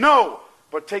somebody, no,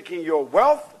 but taking your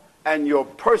wealth and your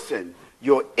person,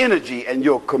 your energy and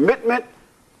your commitment,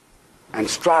 and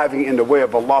striving in the way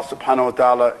of Allah subhanahu wa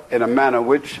ta'ala in a manner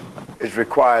which is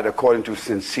required according to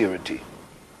sincerity.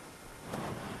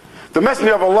 The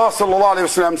Messenger of Allah sallallahu alaihi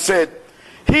wasallam said,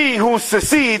 he who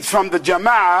secedes from the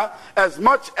jama'ah as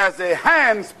much as a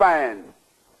handspan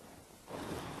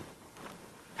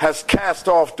has cast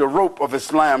off the rope of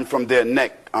Islam from their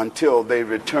neck until they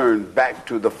return back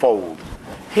to the fold.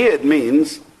 Here it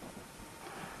means,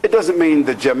 it doesn't mean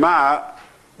the jama'ah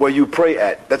where you pray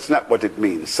at. That's not what it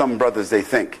means. Some brothers, they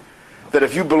think that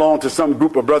if you belong to some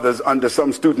group of brothers under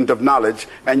some student of knowledge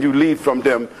and you leave from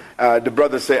them, the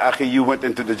brothers say, Akhi, you went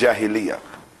into the Jahiliyyah.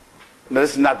 No,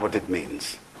 this is not what it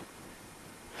means.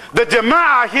 The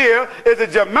jama'ah here is a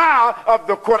jama'ah of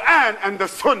the Quran and the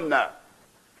Sunnah.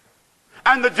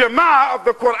 And the jama'ah of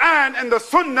the Quran and the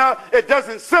Sunnah, it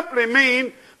doesn't simply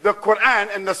mean the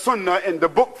Quran and the Sunnah in the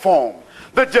book form.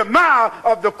 The jama'ah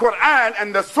of the Quran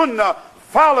and the Sunnah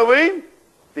following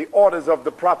the orders of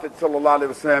the Prophet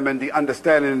ﷺ and the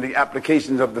understanding and the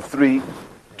applications of the three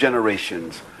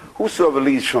generations. Whosoever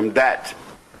leads from that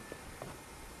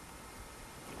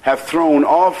have thrown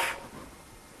off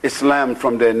Islam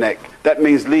from their neck. That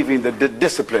means leaving the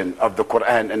discipline of the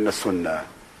Quran and the Sunnah.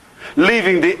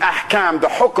 Leaving the ahkam, the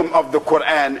hukum of the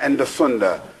Quran and the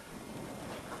Sunnah.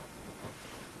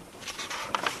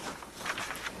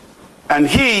 And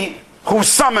he who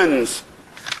summons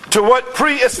to what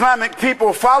pre-Islamic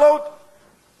people followed,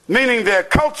 meaning their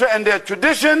culture and their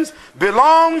traditions,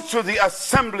 belongs to the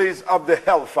assemblies of the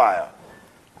hellfire.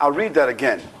 I'll read that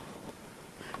again.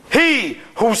 He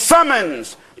who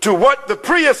summons to what the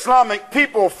pre-Islamic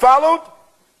people followed,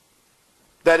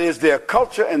 that is their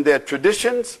culture and their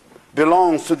traditions,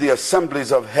 belongs to the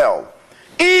assemblies of hell.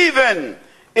 Even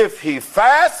if he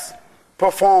fasts,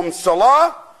 performs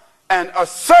salah, and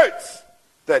asserts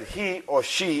that he or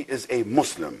she is a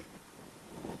Muslim.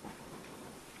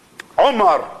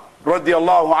 Umar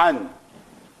radiallahu anh,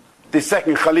 the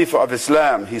second Khalifa of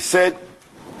Islam, he said,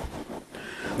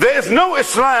 there is no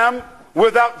Islam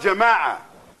without Jama'ah.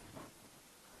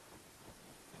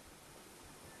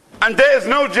 And there is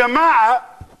no Jama'ah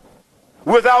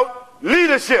without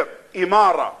leadership,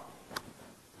 Imara.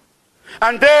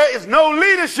 And there is no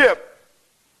leadership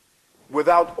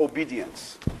without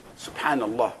obedience.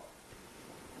 Subhanallah.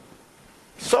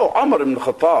 So Umar ibn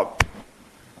Khattab,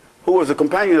 who was a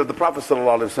companion of the Prophet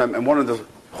ﷺ and one of the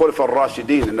Khulafa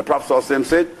al-Rashideen, and the Prophet ﷺ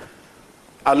said,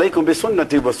 alaykum bi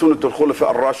sunnati wa sunnatul Khulafa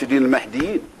al-Rashideen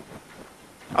al-Mahdiyin.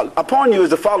 Upon you is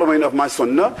the following of my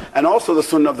sunnah and also the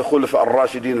sunnah of the Khulafa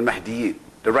al-Rashideen al-Mahdiyin,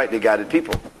 the rightly guided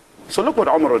people. So look what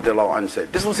Umar radiallahu anhu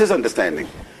said. This was his understanding.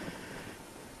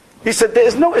 He said, there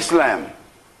is no Islam.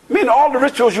 I mean, all the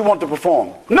rituals you want to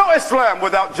perform. No Islam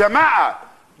without Jama'ah.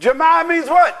 Jama'ah means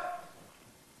what?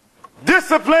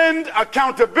 Disciplined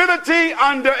accountability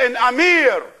under an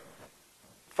Amir,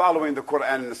 following the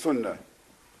Quran and the Sunnah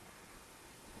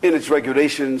in its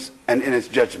regulations and in its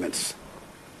judgments.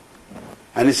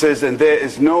 And he says, and there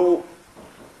is no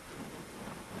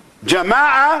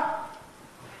Jama'ah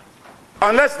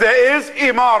unless there is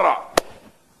Imara,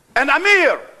 an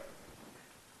Amir.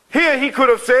 Here he could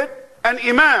have said an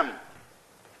Imam.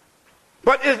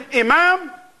 But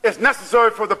Imam is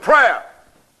necessary for the prayer.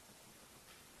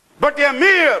 But the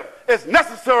Amir is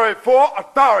necessary for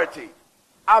authority.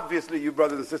 Obviously, you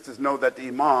brothers and sisters know that the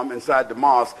Imam inside the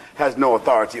mosque has no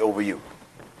authority over you.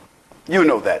 You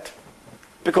know that.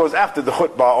 Because after the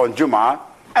khutbah on Jum'ah,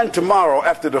 and tomorrow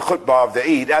after the khutbah of the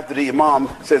Eid, after the Imam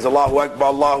says Allahu Akbar,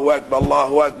 Allahu Akbar,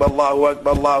 Allahu Akbar, Allahu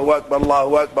Akbar, Allahu Akbar,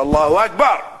 Allahu Akbar, Allahu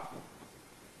Akbar,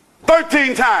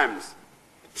 13 times.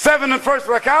 7 in the first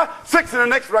rak'ah, 6 in the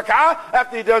next rak'ah.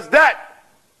 After he does that,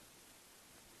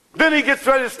 then he gets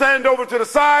ready to stand over to the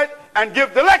side and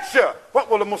give the lecture. What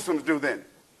will the Muslims do then?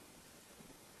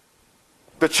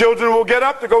 The children will get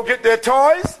up to go get their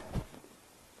toys.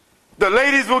 The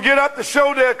ladies will get up to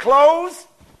show their clothes.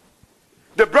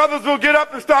 The brothers will get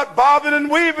up and start bobbing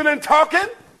and weaving and talking.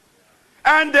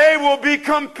 And they will be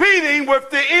competing with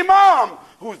the Imam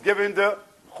who's giving the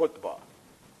khutbah.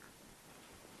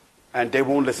 And they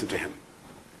won't listen to him.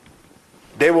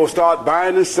 They will start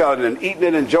buying and selling and eating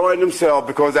and enjoying themselves,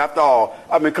 because after all,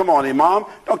 I mean, come on, Imam,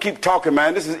 don't keep talking,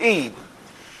 man. This is Eid.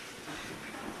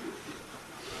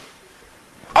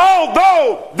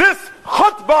 Although this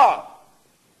khutbah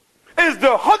is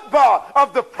the khutbah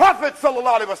of the Prophet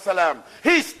ﷺ,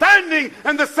 he's standing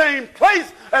in the same place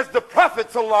as the Prophet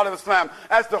ﷺ,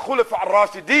 as the Khulafa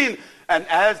al-Rashideen, and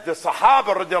as the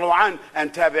Sahaba radiallahu anh,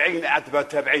 and Tabi'een, Atba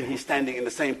Tabi'een, he's standing in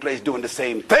the same place doing the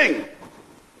same thing.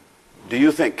 Do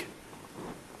you think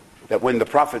that when the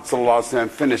Prophet ﷺ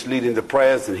finished leading the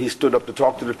prayers and he stood up to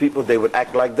talk to the people, they would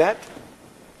act like that?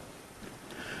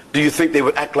 Do you think they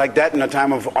would act like that in the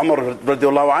time of Umar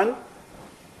radiallahu anh?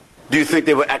 Do you think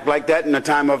they would act like that in the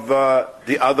time of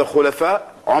the other Khulafa,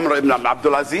 Umar ibn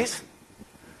Abdul Aziz?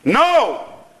 No!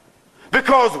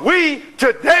 Because we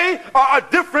today are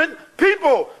a different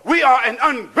people. We are an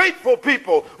ungrateful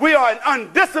people. We are an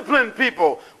undisciplined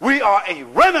people. We are a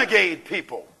renegade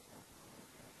people.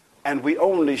 And we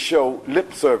only show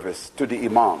lip service to the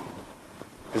Imam.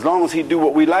 As long as he do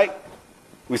what we like,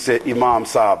 we say, Imam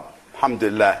Saab,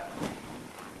 alhamdulillah.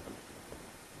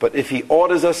 But if he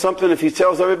orders us something, if he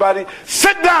tells everybody,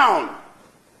 sit down!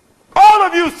 All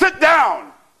of you sit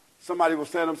down! Somebody will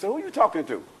stand up and say, who are you talking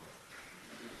to?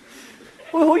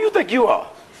 Well, who you think you are?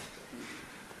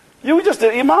 You just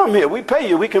the Imam here. We pay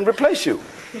you. We can replace you.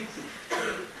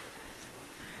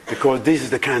 Because these are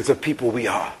the kinds of people we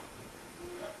are.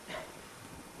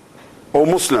 O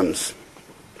Muslims,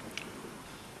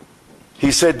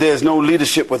 he said there's no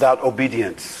leadership without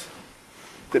obedience.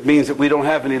 That means that we don't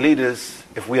have any leaders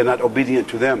if we are not obedient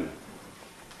to them.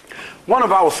 One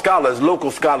of our scholars,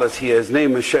 local scholars here, his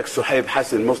name is Sheikh Suhaib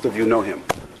Hassan. Most of you know him.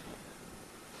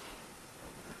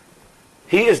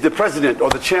 He is the president or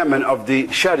the chairman of the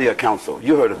Sharia Council.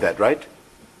 You heard of that, right?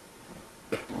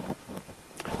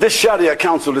 This Sharia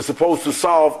Council is supposed to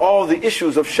solve all the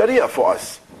issues of Sharia for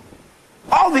us.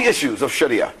 All the issues of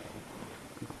Sharia.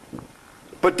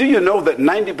 But do you know that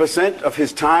 90% of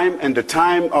his time and the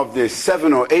time of the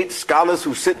 7 or 8 scholars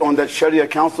who sit on that Sharia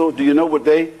council, do you know what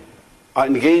they are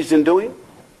engaged in doing?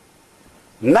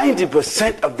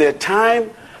 90% of their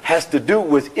time has to do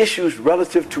with issues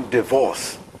relative to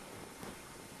divorce.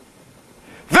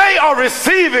 They are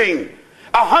receiving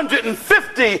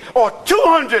 150 or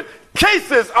 200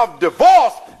 cases of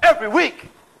divorce every week.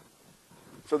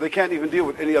 So they can't even deal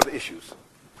with any other issues.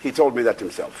 He told me that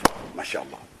himself.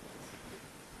 MashaAllah.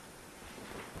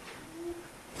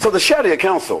 So the Sharia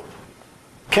Council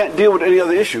can't deal with any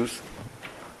other issues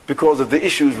because of the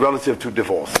issues relative to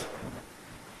divorce.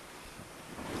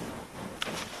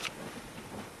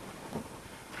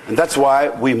 And that's why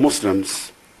we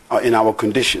Muslims are in our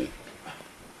condition.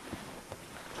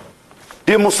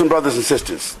 Dear Muslim brothers and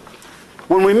sisters,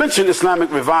 when we mention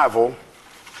Islamic revival,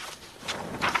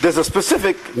 there's a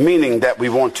specific meaning that we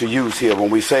want to use here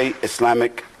when we say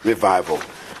Islamic revival.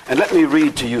 And let me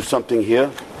read to you something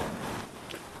here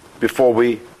before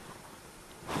we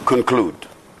conclude.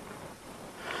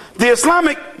 The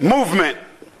Islamic movement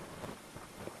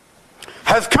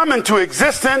has come into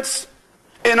existence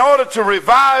in order to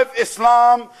revive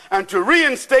Islam and to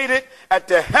reinstate it at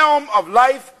the helm of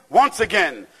life once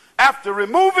again, after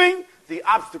removing the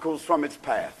obstacles from its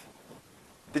path.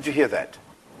 Did you hear that?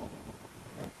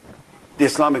 The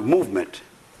Islamic movement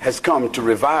has come to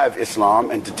revive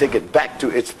Islam and to take it back to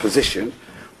its position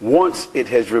once it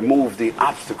has removed the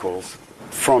obstacles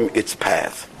from its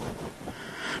path.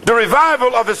 The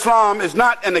revival of Islam is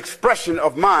not an expression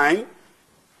of mine.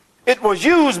 It was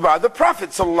used by the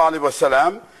Prophet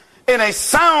ﷺ in a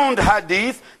sound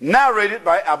hadith narrated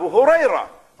by Abu Hurairah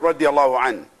radiallahu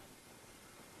anhu.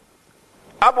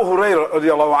 Abu Hurairah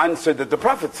radiallahu anhu said that the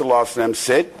Prophet ﷺ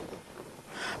said,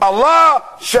 Allah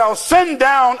shall send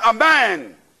down a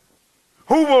man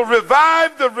who will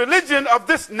revive the religion of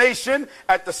this nation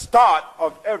at the start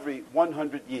of every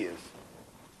 100 years.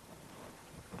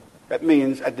 That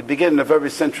means at the beginning of every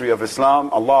century of Islam,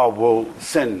 Allah will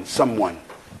send someone.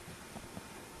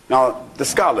 Now, the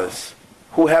scholars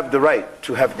who have the right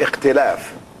to have ikhtilaf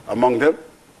among them,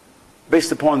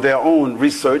 based upon their own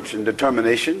research and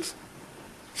determinations,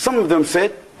 some of them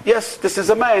said, yes, this is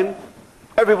a man.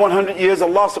 Every 100 years,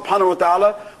 Allah subhanahu wa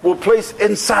ta'ala will place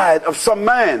inside of some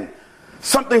man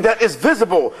something that is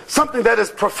visible, something that is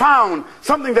profound,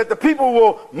 something that the people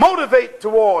will motivate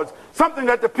towards, something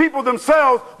that the people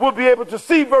themselves will be able to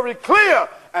see very clear,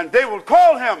 and they will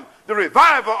call him the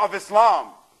reviver of Islam.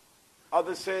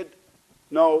 Others said,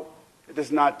 no, it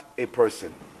is not a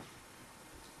person.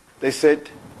 They said,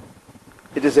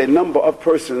 it is a number of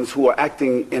persons who are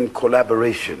acting in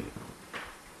collaboration.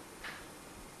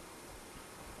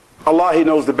 Allah, He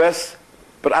knows the best,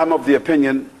 but I'm of the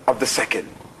opinion of the second.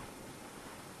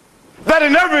 That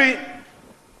in every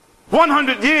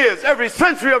 100 years, every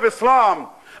century of Islam,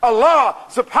 Allah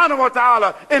subhanahu wa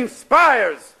ta'ala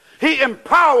inspires, He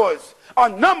empowers a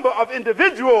number of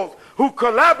individuals who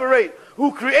collaborate,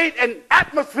 who create an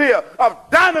atmosphere of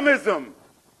dynamism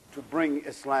to bring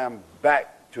Islam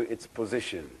back to its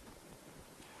position.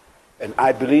 And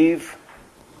I believe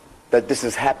that this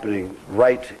is happening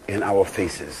right in our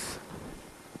faces.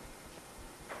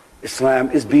 Islam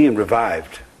is being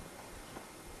revived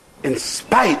in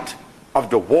spite of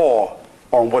the war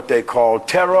on what they call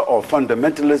terror or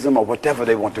fundamentalism or whatever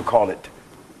they want to call it.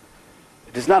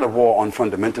 It is not a war on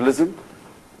fundamentalism.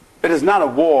 It is not a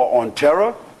war on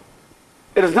terror.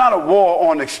 It is not a war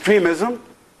on extremism.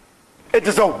 It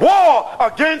is a war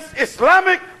against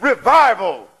Islamic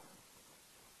revival.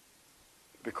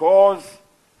 Because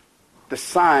the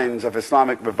signs of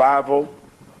Islamic revival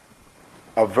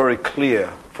are very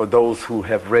clear for those who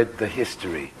have read the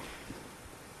history.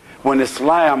 When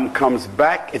Islam comes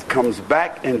back, it comes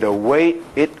back in the way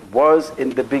it was in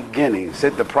the beginning,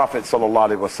 said the Prophet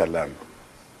ﷺ.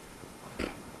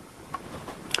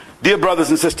 Dear brothers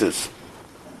and sisters,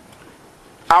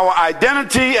 our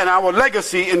identity and our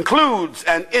legacy includes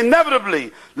and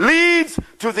inevitably leads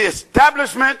to the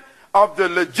establishment of the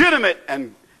legitimate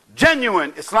and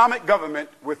genuine Islamic government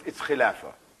with its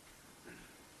khilafah.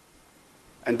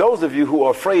 And those of you who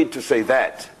are afraid to say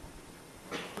that,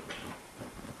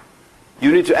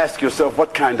 you need to ask yourself,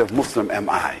 what kind of Muslim am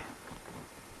I?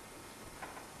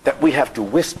 That we have to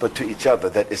whisper to each other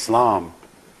that Islam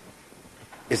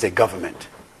is a government.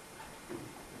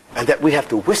 And that we have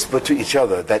to whisper to each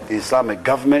other that the Islamic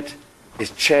government is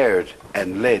chaired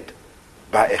and led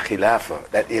by a khilafah,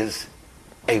 that is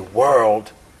a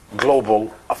world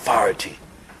global authority.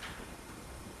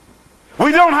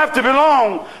 We don't have to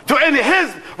belong to any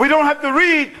hizb. We don't have to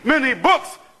read many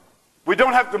books. We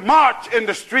don't have to march in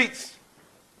the streets.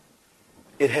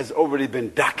 it has already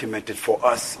been documented for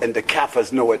us, and the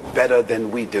Kafirs know it better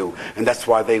than we do. And that's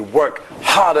why they work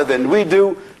harder than we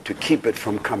do to keep it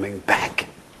from coming back.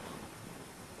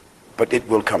 But it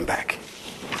will come back.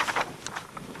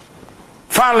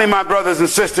 Finally, my brothers and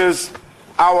sisters,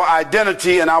 our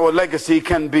identity and our legacy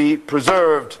can be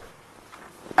preserved,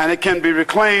 and it can be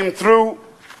reclaimed through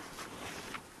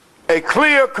a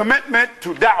clear commitment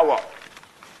to da'wah.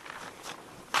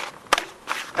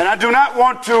 And I do not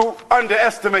want to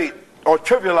underestimate or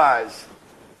trivialize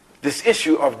this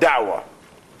issue of da'wah.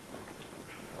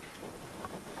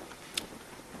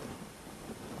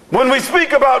 When we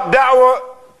speak about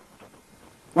da'wah,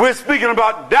 we're speaking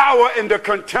about da'wah in the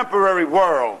contemporary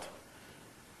world.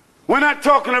 We're not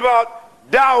talking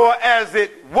about da'wah as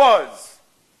it was.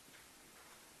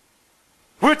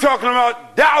 We're talking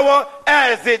about da'wah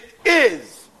as it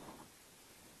is.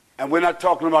 And we're not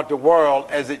talking about the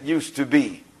world as it used to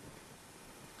be.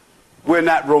 We're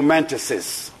not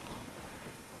romanticists.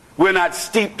 We're not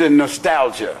steeped in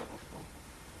nostalgia.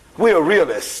 We are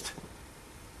realists.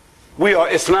 We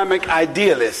are Islamic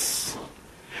idealists.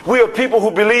 We are people who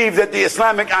believe that the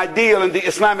Islamic ideal and the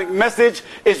Islamic message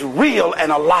is real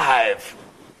and alive.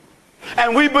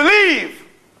 And we believe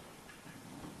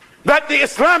that the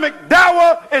Islamic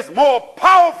da'wah is more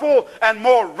powerful and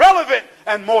more relevant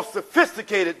and more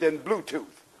sophisticated than Bluetooth.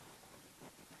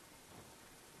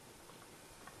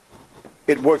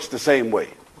 It works the same way.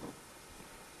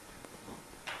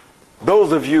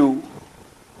 Those of you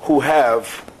who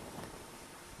have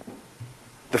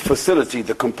the facility,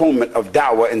 the component of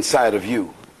da'wah inside of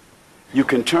you, you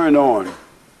can turn on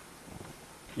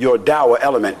your da'wah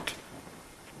element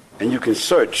and you can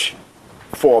search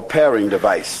for a pairing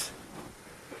device.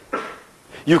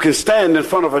 You can stand in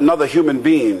front of another human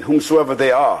being, whomsoever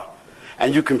they are,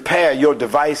 and you can pair your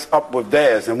device up with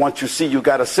theirs, and once you see you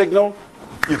got a signal,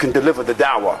 you can deliver the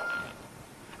da'wah.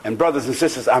 And brothers and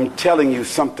sisters, I'm telling you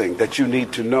something that you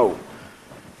need to know.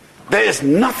 There is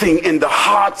nothing in the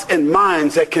hearts and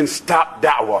minds that can stop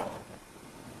da'wah.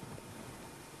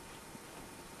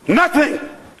 Nothing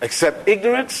except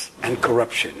ignorance and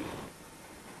corruption.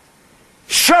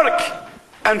 Shirk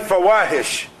and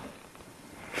fawahish.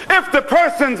 If the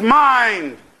person's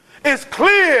mind is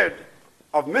cleared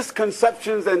of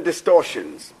misconceptions and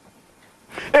distortions,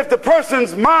 if the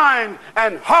person's mind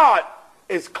and heart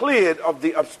is cleared of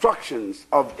the obstructions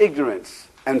of ignorance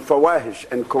and fawahish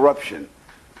and corruption,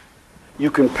 you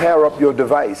can pair up your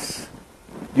device.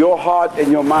 Your heart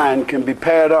and your mind can be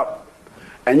paired up,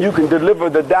 and you can deliver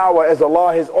the da'wah as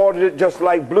Allah has ordered it, just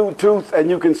like Bluetooth, and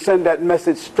you can send that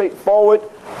message straight forward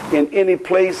in any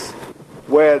place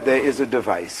where there is a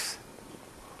device.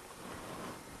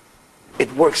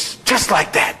 It works just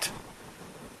like that.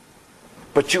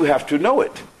 But you have to know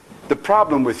it. The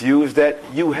problem with you is that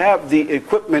you have the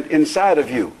equipment inside of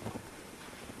you,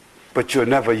 but you're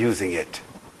never using it.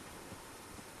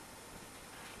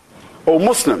 O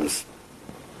Muslims,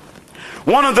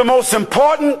 one of the most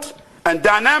important and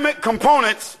dynamic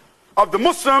components of the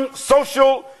Muslim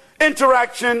social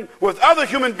interaction with other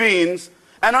human beings,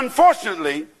 and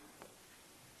unfortunately,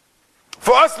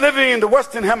 for us living in the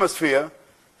Western Hemisphere,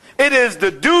 it is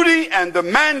the duty and the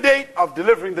mandate of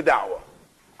delivering the da'wah.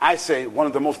 I say one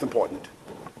of the most important.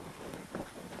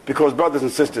 Because, brothers and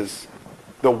sisters,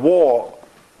 the war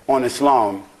on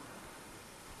Islam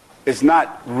is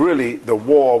not really the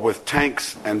war with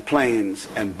tanks and planes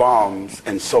and bombs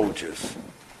and soldiers.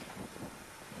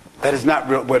 That is not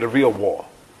where the real war.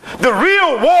 The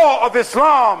real war of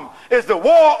Islam is the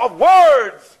war of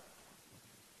words,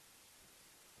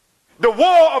 the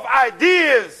war of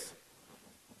ideas,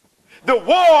 the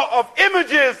war of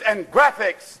images and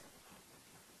graphics.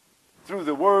 Through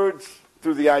the words,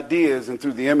 through the ideas, and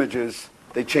through the images,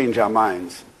 they change our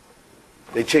minds.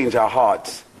 They change our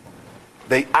hearts.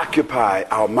 They occupy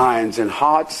our minds and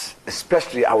hearts,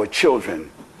 especially our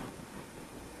children.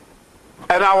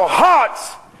 And our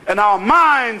hearts and our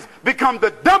minds become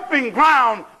the dumping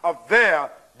ground of their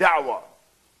da'wah.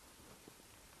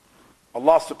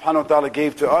 Allah subhanahu wa ta'ala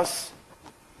gave to us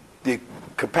the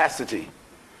capacity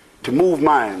to move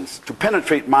minds, to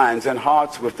penetrate minds and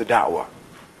hearts with the da'wah.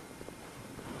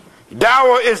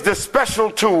 Da'wah is the special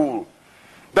tool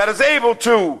that is able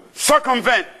to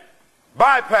circumvent,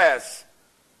 bypass,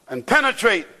 and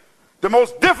penetrate the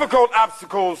most difficult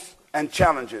obstacles and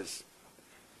challenges.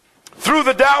 Through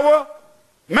the da'wah,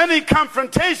 many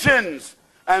confrontations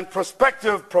and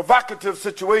prospective provocative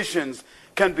situations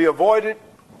can be avoided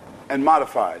and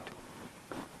modified.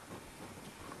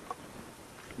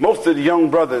 Most of the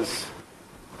young brothers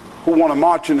who want to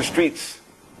march in the streets,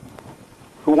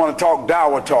 who want to talk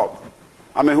da'wah talk,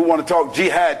 who want to talk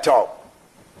jihad talk,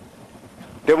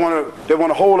 They want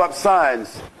to hold up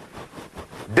signs.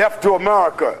 Death to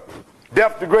America.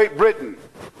 Death to Great Britain.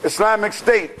 Islamic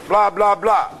State. Blah, blah,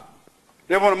 blah.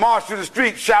 They want to march through the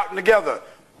streets shouting together.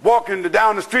 Walking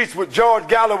down the streets with George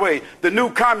Galloway, the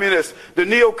new communists, the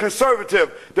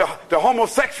neoconservative, the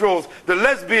homosexuals, the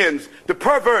lesbians, the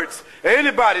perverts,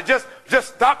 anybody, just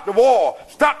stop the war.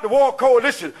 Stop the war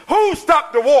coalition. Who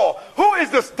stopped the war? Who is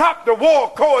the Stop the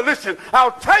War coalition?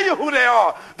 I'll tell you who they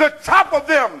are. The top of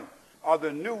them are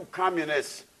the new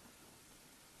communists,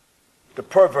 the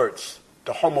perverts,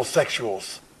 the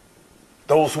homosexuals,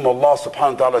 those whom Allah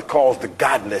subhanahu wa ta'ala calls the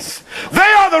godless. They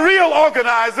are the real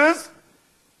organizers.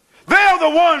 They are the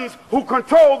ones who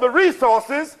control the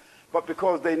resources, but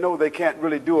because they know they can't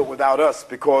really do it without us,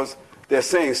 because they're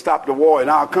saying stop the war in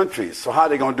our countries, so how are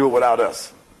they going to do it without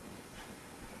us?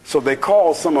 So they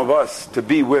call some of us to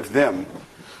be with them,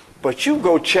 but you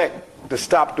go check the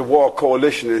Stop the War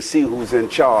coalition and see who's in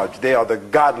charge. They are the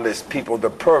godless people,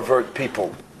 the pervert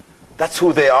people. That's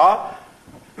who they are.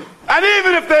 And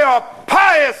even if they are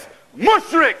pious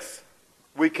mushriks,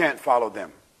 we can't follow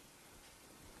them.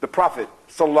 The Prophet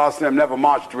sallallahu alaihi wasallam never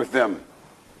marched with them.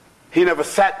 He never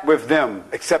sat with them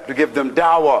except to give them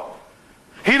dawah.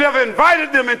 He never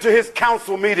invited them into his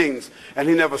council meetings, and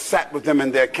he never sat with them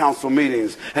in their council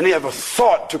meetings, and he never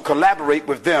sought to collaborate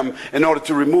with them in order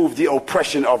to remove the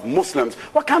oppression of Muslims.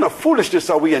 What kind of foolishness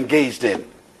are we engaged in?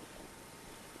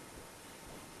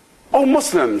 Oh,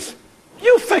 Muslims,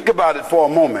 you think about it for a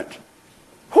moment.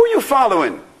 Who you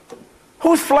following?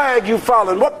 Whose flag you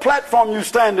following? What platform you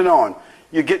standing on?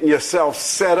 You're getting yourself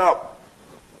set up.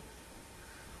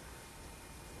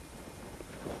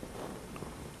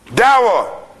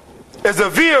 Dawah is a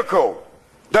vehicle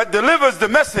that delivers the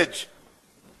message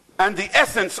and the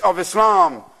essence of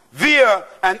Islam via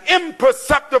an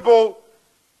imperceptible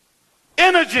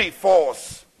energy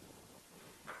force.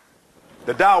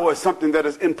 The dawah is something that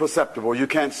is imperceptible. You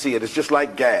can't see it. It's just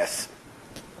like gas.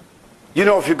 You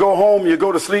know, if you go home, you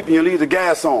go to sleep and you leave the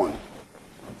gas on,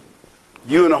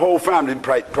 you and the whole family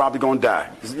probably going to die.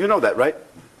 You know that, right?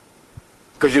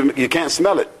 Because you can't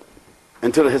smell it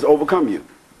until it has overcome you.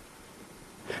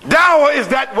 Dawah is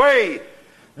that way.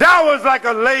 Dawah is like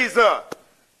a laser.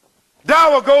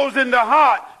 Dawah goes in the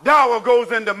heart. Dawah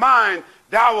goes in the mind.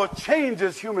 Dawah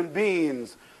changes human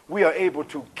beings. We are able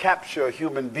to capture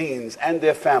human beings and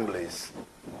their families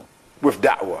with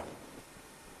da'wah.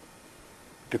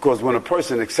 Because when a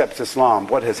person accepts Islam,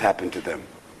 what has happened to them?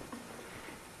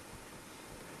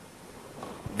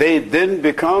 They then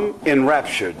become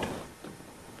enraptured.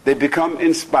 They become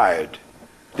inspired.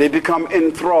 They become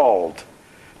enthralled.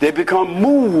 They become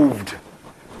moved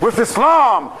with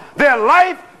Islam. Their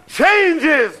life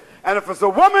changes. And if it's a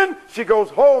woman, she goes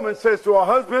home and says to her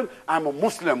husband, I'm a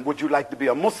Muslim. Would you like to be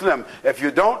a Muslim? If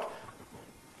you don't,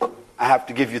 I have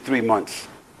to give you 3 months.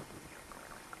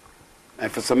 And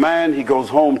if it's a man, he goes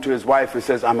home to his wife and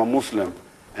says, I'm a Muslim,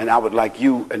 and I would like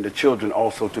you and the children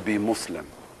also to be Muslim.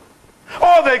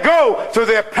 Or they go to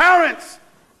their parents,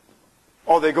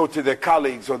 or they go to their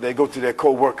colleagues, or they go to their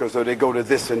co-workers, or they go to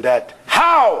this and that.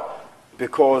 How?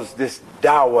 Because this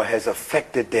dawah has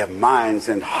affected their minds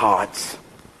and hearts.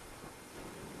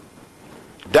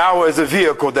 Dawah is a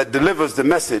vehicle that delivers the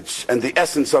message and the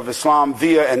essence of Islam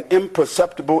via an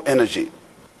imperceptible energy.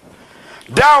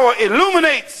 Dawah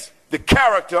illuminates the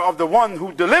character of the one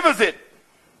who delivers it,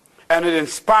 and it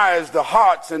inspires the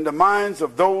hearts and the minds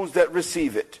of those that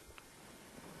receive it.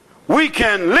 We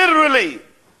can literally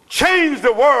change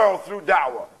the world through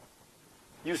dawah.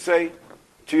 You say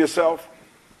to yourself,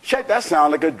 Sheikh, that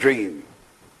sounds like a dream.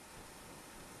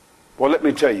 Well, let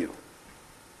me tell you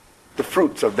the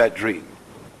fruits of that dream.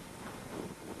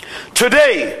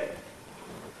 Today,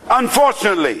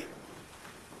 unfortunately,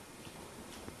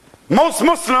 most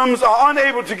Muslims are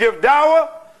unable to give dawah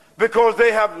because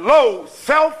they have low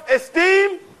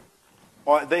self-esteem,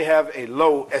 or they have a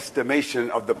low estimation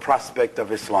of the prospect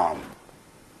of Islam.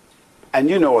 And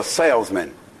you know, a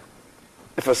salesman,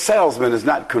 if a salesman is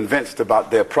not convinced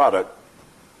about their product,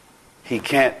 he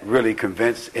can't really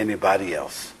convince anybody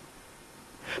else.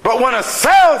 But when a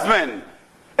salesman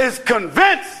is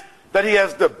convinced that he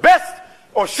has the best,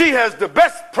 or she has the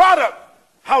best product,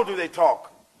 how do they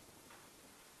talk?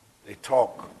 They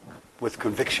talk with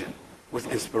conviction,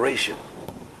 with inspiration.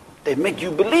 They make you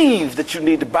believe that you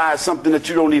need to buy something that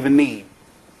you don't even need,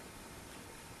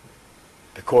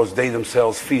 because they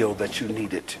themselves feel that you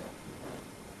need it.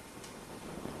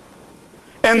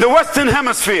 In the Western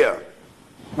Hemisphere,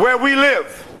 where we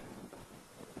live,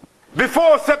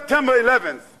 before September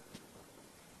 11th,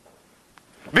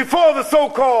 before the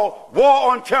so-called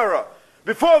war on terror,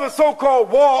 before the so-called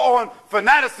war on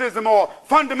fanaticism or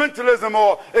fundamentalism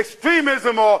or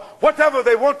extremism or whatever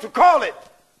they want to call it,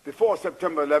 before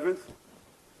September 11th,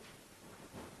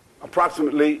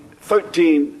 approximately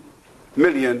 13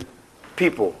 million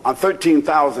people,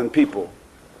 13,000 people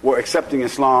were accepting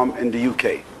Islam in the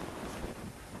UK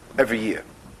every year.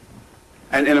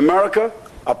 And in America,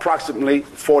 approximately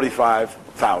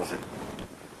 45,000.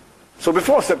 So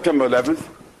before September 11th,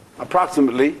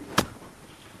 approximately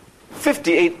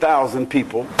 58,000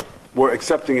 people were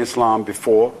accepting Islam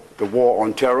before the war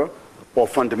on terror or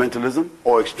fundamentalism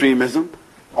or extremism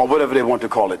or whatever they want to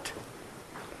call it.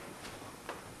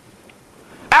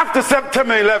 After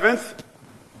September 11th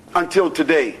until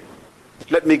today,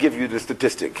 let me give you the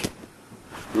statistic.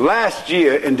 Last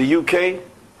year in the UK,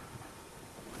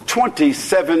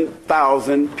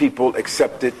 27,000 people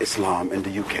accepted Islam in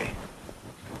the UK.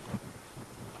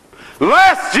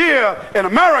 Last year in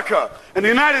America, in the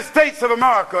United States of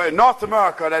America, in North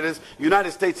America, that is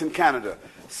United States and Canada,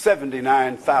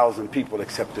 79,000 people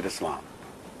accepted Islam.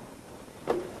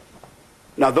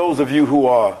 Now those of you who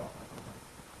are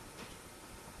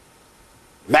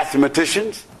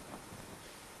mathematicians,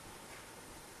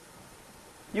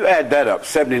 you add that up,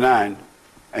 79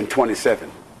 and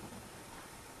 27.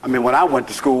 I mean, when I went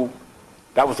to school,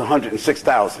 that was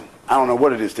 106,000. I don't know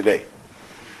what it is today.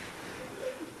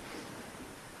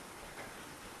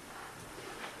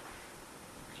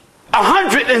 A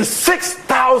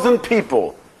 106,000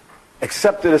 people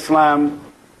accepted Islam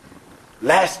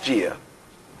last year.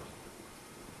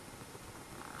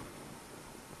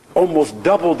 Almost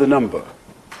double the number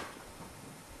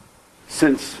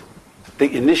since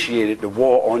they initiated the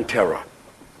war on terror,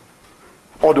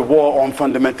 or the war on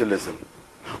fundamentalism,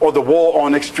 or the war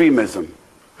on extremism,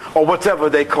 or whatever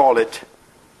they call it,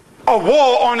 a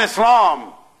war on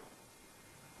Islam.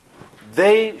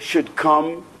 They should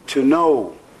come to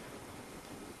know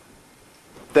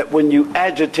that when you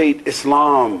agitate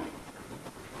Islam,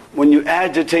 when you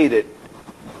agitate it,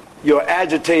 you're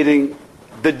agitating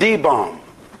the D-bomb.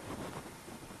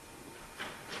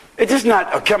 It is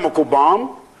not a chemical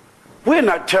bomb. We're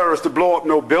not terrorists to blow up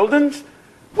no buildings.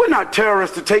 We're not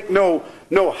terrorists to take no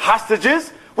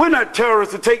hostages. We're not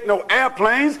terrorists to take no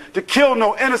airplanes, to kill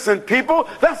no innocent people.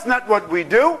 That's not what we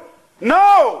do.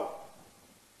 No.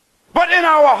 But in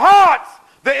our hearts,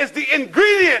 there is the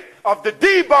ingredient of the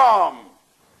D-bomb.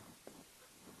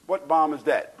 What bomb is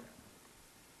that?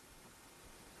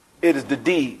 It is the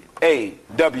D-A-W-A-H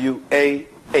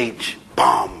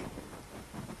bomb.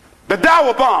 The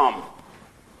Dawah bomb.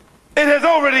 It has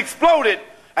already exploded,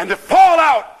 and the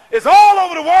fallout is all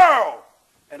over the world.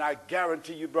 And I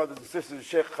guarantee you, brothers and sisters,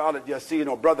 Sheikh Khalid Yassin,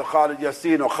 or Brother Khalid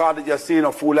Yassin, or Khalid Yassin,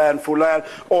 or Fulan Fulan,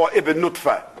 or Ibn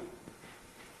Nutfa,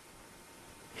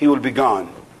 he will be gone.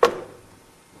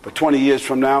 But 20 years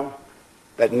from now,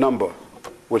 that number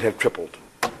would have tripled.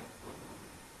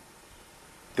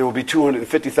 There will be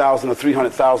 250,000 or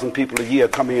 300,000 people a year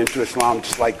coming into Islam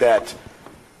just like that.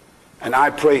 And I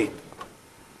pray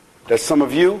that some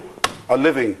of you are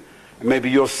living, and maybe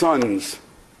your sons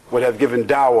would have given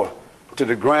dawah to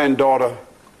the granddaughter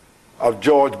of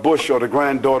George Bush or the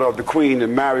granddaughter of the Queen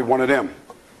and marry one of them.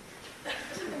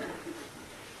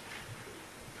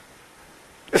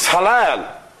 It's halal.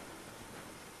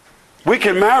 We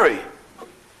can marry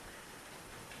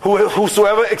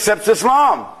whosoever accepts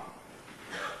Islam.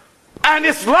 And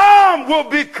Islam will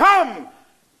become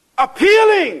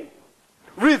appealing,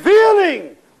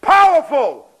 revealing,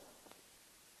 powerful.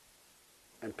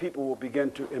 And people will begin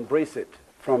to embrace it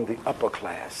from the upper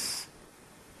class,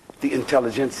 the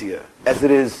intelligentsia, as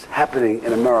it is happening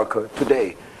in America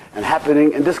today and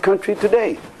happening in this country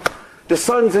today. The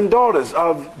sons and daughters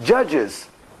of judges,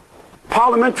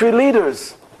 parliamentary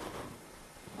leaders,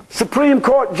 Supreme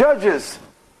Court judges,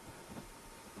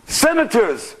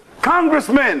 senators,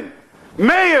 congressmen,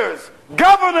 mayors,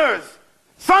 governors,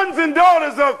 sons and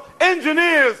daughters of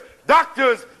engineers,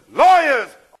 doctors, lawyers,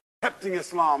 accepting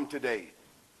Islam today.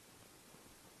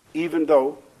 Even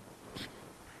though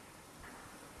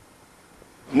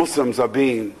Muslims are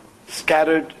being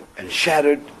scattered and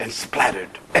shattered and splattered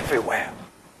everywhere.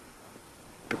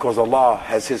 Because Allah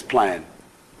has His plan,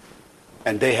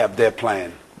 and they have their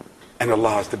plan, and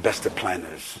Allah is the best of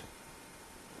planners.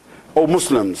 O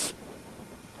Muslims,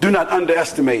 do not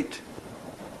underestimate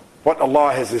what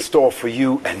Allah has in store for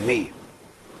you and me.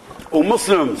 O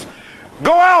Muslims,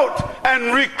 go out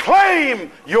and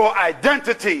reclaim your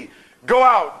identity. Go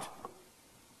out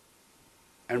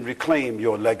and reclaim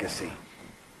your legacy.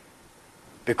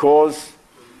 Because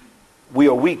we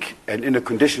are weak and in the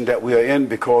condition that we are in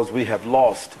because we have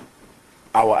lost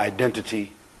our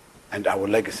identity and our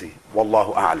legacy.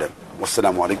 Wallahu a'lam.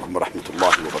 Wassalamu alaikum wa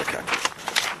rahmatullahi wa barakatuh.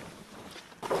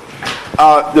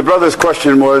 The brother's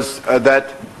question was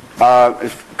correct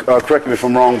me if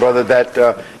I'm wrong, brother, that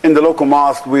in the local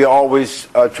mosque we are always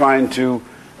trying to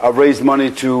raise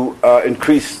money to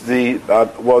increase the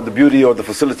beauty or the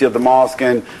facility of the mosque,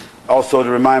 and also to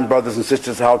remind brothers and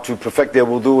sisters how to perfect their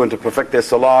wudu and to perfect their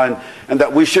salah, and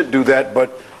that we should do that,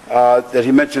 but that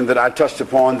he mentioned that I touched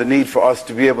upon the need for us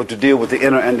to be able to deal with the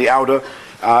inner and the outer,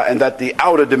 and that the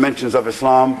outer dimensions of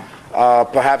Islam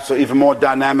perhaps are even more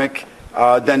dynamic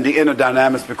than the inner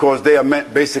dynamics, because they are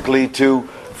meant basically to,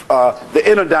 the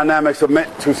inner dynamics are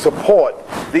meant to support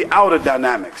the outer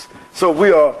dynamics. So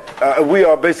we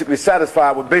are basically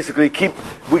satisfied with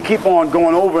we keep on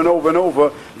going over and over and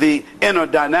over the inner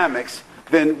dynamics.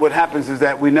 Then what happens is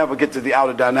that we never get to the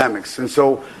outer dynamics. And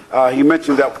so he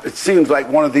mentioned that it seems like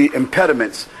one of the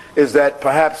impediments is that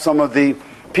perhaps some of the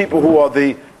people who are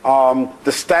the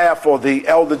staff or the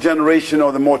elder generation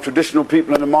or the more traditional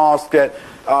people in the mosque, that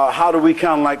how do we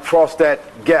kind of like cross that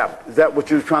gap? Is that what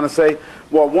you were trying to say?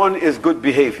 Well, one is good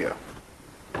behavior.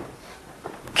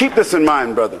 Keep this in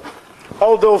mind, brother.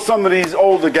 Although some of these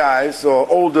older guys or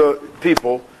older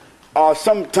people are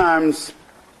sometimes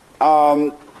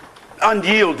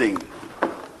unyielding,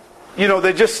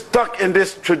 they're just stuck in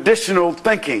this traditional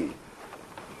thinking,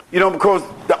 because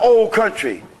the old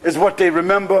country is what they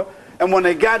remember, and when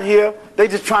they got here, they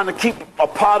just trying to keep a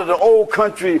part of the old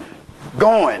country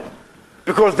going,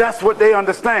 because that's what they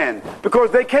understand,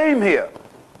 because they came here,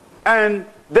 and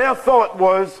their thought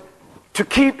was to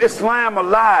keep Islam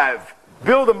alive,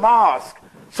 build a mosque,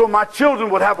 so my children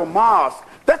would have a mosque.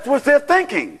 That's what they're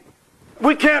thinking.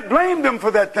 We can't blame them for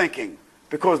that thinking,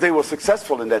 because they were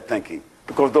successful in that thinking,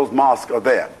 because those mosques are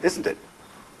there, isn't it?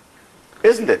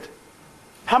 Isn't it?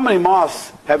 How many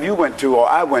mosques have you went to or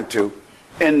I went to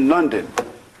in London?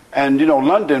 And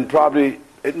London probably,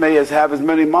 it may have as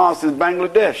many mosques as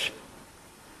Bangladesh.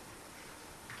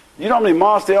 You know how many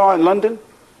mosques there are in London?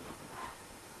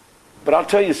 But I'll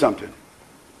tell you something.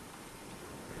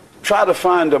 Try to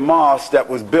find a mosque that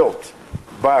was built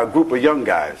by a group of young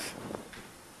guys.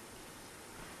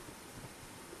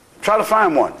 Try to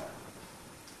find one.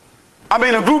 I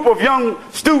mean, a group of young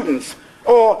students.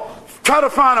 Or try to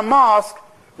find a mosque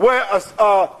where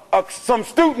some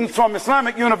students from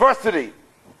Islamic University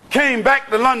came back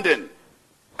to London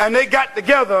and they got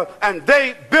together and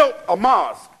they built a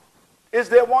mosque. Is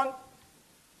there one?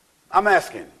 I'm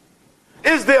asking.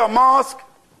 Is there a mosque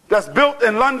that's built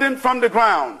in London from the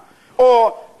ground?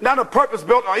 Or not a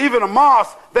purpose-built, or even a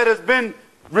mosque that has been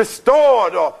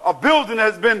restored, or a building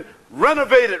that has been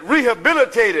renovated,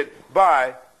 rehabilitated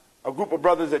by a group of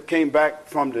brothers that came back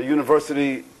from the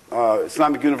university,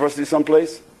 Islamic University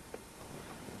someplace?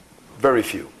 Very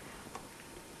few.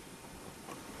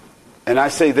 And I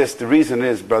say this, the reason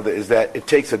is, brother, is that it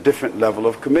takes a different level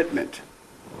of commitment.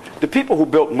 The people who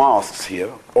built mosques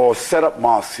here, or set up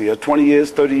mosques here 20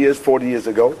 years, 30 years, 40 years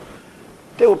ago,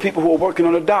 they were people who were working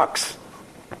on the docks.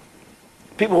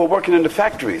 People who were working in the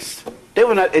factories. They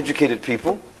were not educated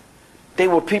people. They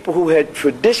were people who had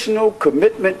traditional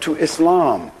commitment to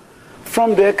Islam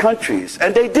from their countries.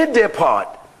 And they did their part.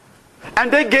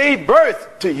 And they gave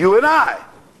birth to you and I.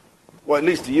 Well, at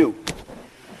least to you.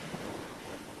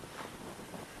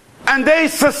 And they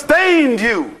sustained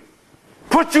you.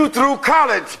 Put you through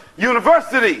college,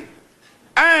 university,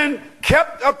 and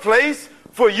kept a place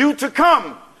for you to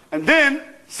come. And then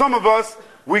some of us,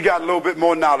 we got a little bit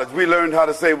more knowledge. We learned how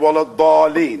to say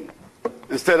wala-dhalin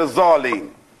instead of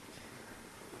zalin.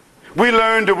 We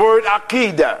learned the word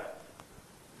aqidah.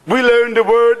 We learned the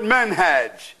word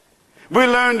manhaj. We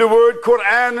learned the word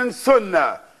Quran and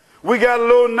Sunnah. We got a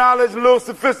little knowledge, a little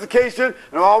sophistication,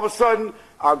 and all of a sudden,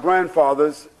 our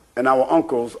grandfathers and our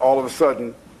uncles, all of a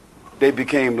sudden, they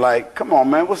became like, come on,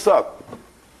 man, what's up?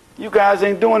 You guys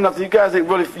ain't doing nothing. You guys ain't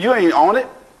really, you ain't on it.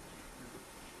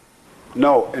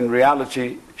 No, in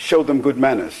reality, show them good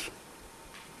manners.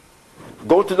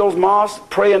 Go to those mosques,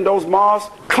 pray in those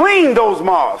mosques, clean those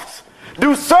mosques,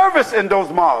 do service in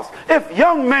those mosques. If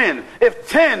young men, if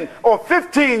 10 or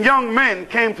 15 young men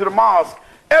came to the mosque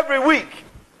every week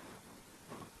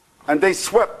and they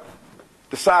swept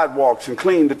the sidewalks and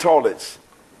cleaned the toilets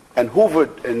and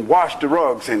hoovered and washed the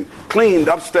rugs and cleaned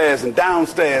upstairs and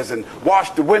downstairs and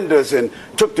washed the windows and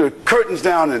took the curtains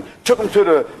down and took them to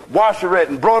the washerette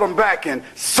and brought them back and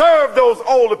served those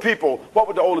older people, what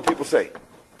would the older people say?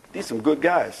 These some good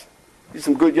guys. These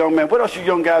some good young men. What else you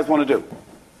young guys want to do?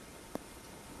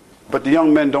 But the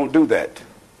young men don't do that.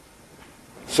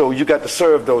 So you got to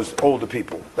serve those older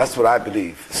people. That's what I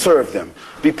believe. Serve them.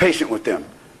 Be patient with them.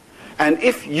 And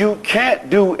if you can't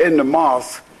do in the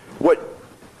mosque what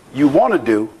you want to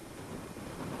do,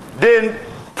 then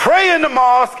pray in the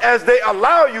mosque as they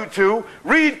allow you to,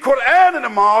 read Quran in the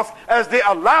mosque as they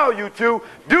allow you to,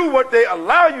 do what they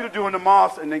allow you to do in the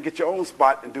mosque, and then get your own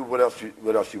spot and do what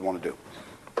else you want to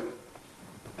do.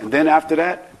 And then after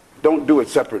that, don't do it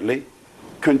separately.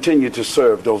 Continue to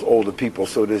serve those older people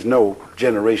so there's no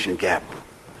generation gap.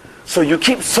 So you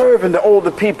keep serving the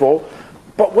older people,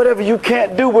 but whatever you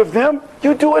can't do with them,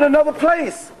 you do it in another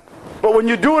place. But when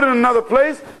you do it in another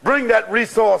place, bring that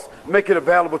resource, make it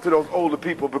available to those older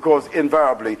people, because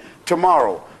invariably,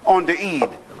 tomorrow, on the Eid,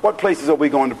 what places are we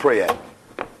going to pray at?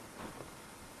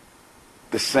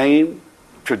 The same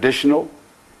traditional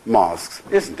mosques,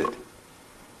 isn't it?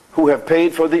 Who have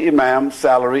paid for the imam's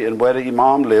salary and where the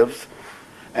imam lives,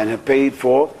 and have paid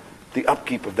for the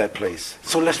upkeep of that place.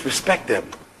 So let's respect them,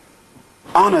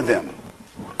 honor them,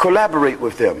 collaborate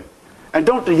with them. And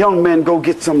don't the young men go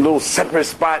get some little separate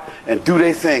spot and do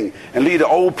their thing and leave the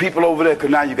old people over there, because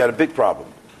now you got a big problem.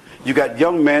 You got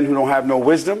young men who don't have no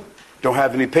wisdom, don't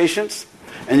have any patience,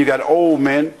 and you got old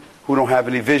men who don't have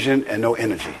any vision and no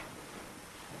energy.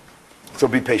 So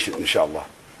be patient, inshallah.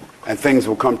 And things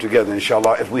will come together,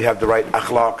 inshallah, if we have the right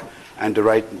akhlaq and the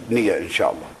right niyyah,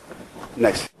 inshallah.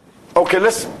 Next. Okay,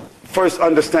 let's first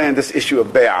understand this issue of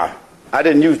bay'ah. I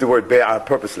didn't use the word bay'ah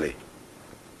purposely.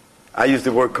 I used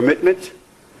the word commitment,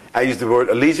 I used the word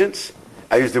allegiance,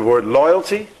 I used the word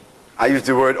loyalty, I used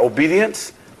the word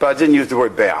obedience, but I didn't use the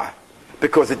word bay'ah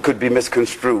because it could be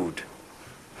misconstrued.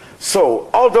 So,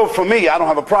 although for me I don't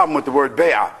have a problem with the word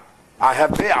bay'ah, I have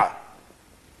bay'ah.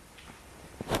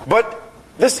 But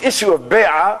this issue of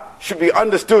bay'ah should be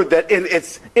understood that in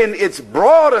its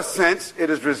broader sense, it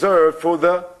is reserved for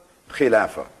the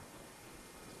khilafah.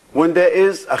 When there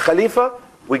is a khalifa,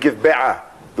 we give bay'ah.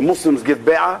 The Muslims give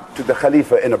bay'ah to the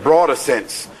Khalifa in a broader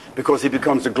sense because he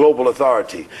becomes the global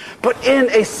authority. But in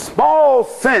a small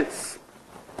sense,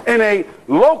 in a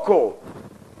local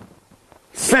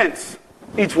sense,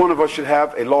 each one of us should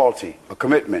have a loyalty, a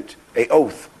commitment, a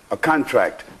oath, a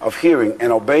contract of hearing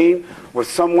and obeying with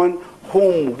someone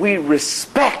whom we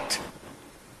respect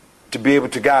to be able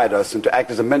to guide us and to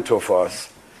act as a mentor for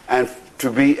us and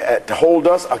to hold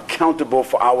us accountable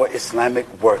for our Islamic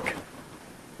work.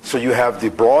 So you have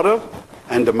the broader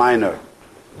and the minor.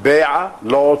 Bay'ah,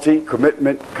 loyalty,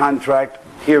 commitment, contract,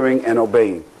 hearing and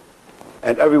obeying.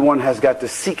 And everyone has got to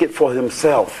seek it for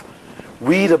himself.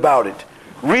 Read about it.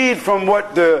 Read from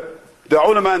what the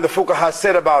ulama and the fuqaha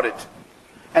said about it.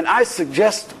 And I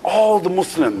suggest all the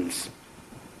Muslims,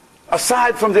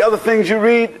 aside from the other things you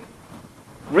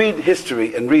read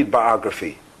history and read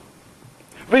biography.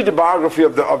 Read the biography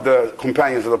of the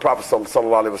companions of the Prophet sallallahu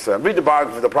alaihi wasallam. Read the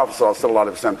biography of the Prophet sallallahu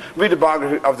alaihi wasallam. Read the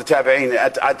biography of the tabi'in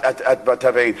at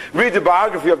tabi'in. Read the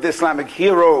biography of the Islamic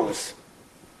heroes.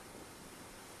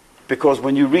 Because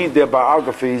when you read their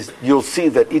biographies, you'll see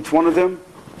that each one of them,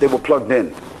 they were plugged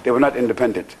in. They were not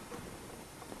independent.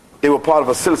 They were part of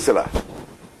a silsila.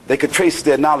 They could trace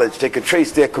their knowledge. They could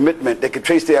trace their commitment. They could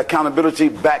trace their accountability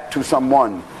back to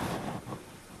someone.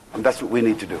 And that's what we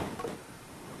need to do.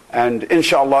 And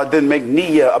inshallah, then make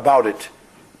niyyah about it.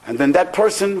 And then that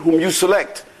person whom you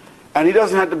select, and he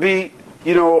doesn't have to be,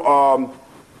 with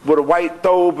a white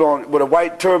thobe on, with a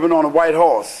white turban on a white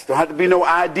horse. Don't have to be no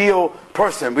ideal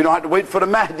person. We don't have to wait for the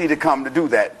Mahdi to come to do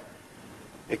that.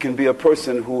 It can be a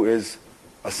person who is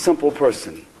a simple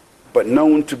person, but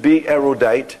known to be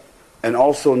erudite, and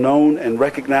also known and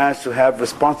recognized to have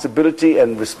responsibility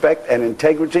and respect and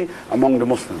integrity among the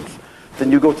Muslims.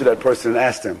 Then you go to that person and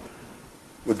ask them,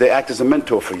 would they act as a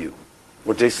mentor for you?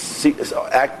 Would they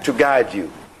act to guide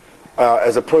you?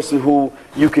 As a person who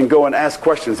you can go and ask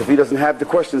questions. If he doesn't have the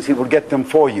questions, he will get them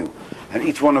for you. And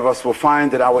each one of us will find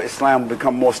that our Islam will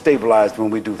become more stabilized when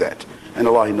we do that. And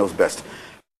Allah, He knows best.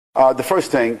 The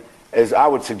first thing, as I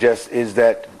would suggest, is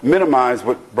that minimize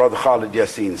what Brother Khalid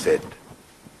Yassin said.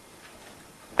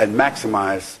 And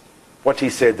maximize what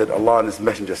he said that Allah and His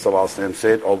Messenger ﷺ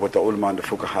said, or what the ulama and the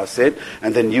fuqaha said,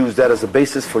 and then use that as a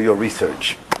basis for your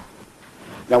research.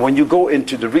 Now when you go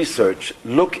into the research,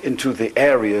 look into the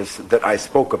areas that I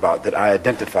spoke about, that I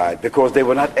identified, because they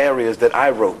were not areas that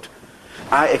I wrote.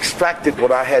 I extracted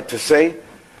what I had to say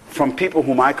from people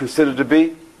whom I consider to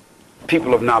be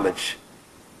people of knowledge,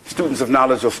 students of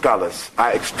knowledge or scholars.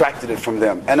 I extracted it from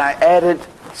them, and I added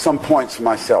some points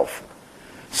myself.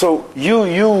 So you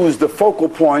use the focal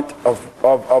point of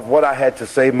what I had to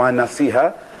say, my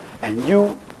nasiha, and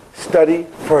you study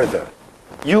further.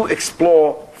 You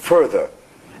explore further.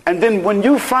 And then when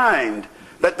you find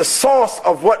that the source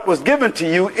of what was given to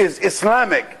you is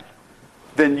Islamic,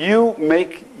 then you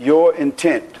make your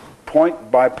intent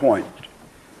point by point.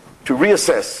 to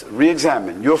reassess,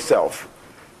 re-examine yourself,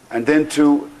 and then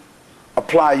to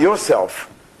apply yourself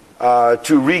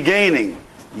to regaining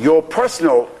your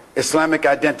personal Islamic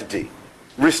identity,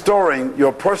 restoring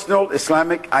your personal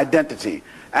Islamic identity.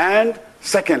 And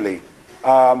secondly,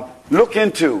 look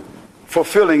into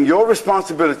fulfilling your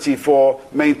responsibility for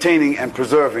maintaining and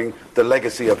preserving the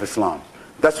legacy of Islam.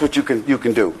 That's what you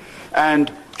can do.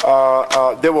 And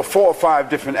there were 4 or 5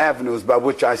 different avenues by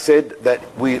which I said that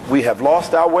we have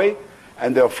lost our way,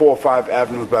 and there are 4 or 5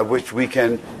 avenues by which we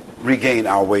can regain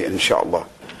our way, inshallah.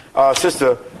 The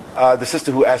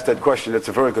sister who asked that question, that's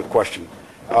a very good question.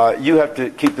 You have to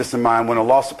keep this in mind. When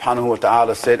Allah subhanahu wa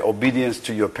ta'ala said obedience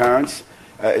to your parents,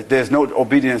 there's no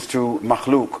obedience to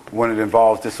makhluk when it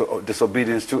involves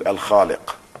disobedience to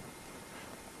al-Khaliq.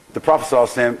 The Prophet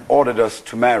ﷺ ordered us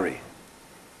to marry.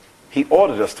 He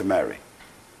ordered us to marry.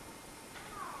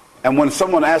 And when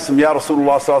someone asked him, Ya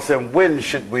Rasulullah ﷺ, when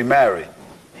should we marry?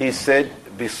 He said,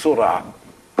 Bisur'a.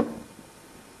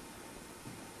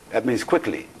 That means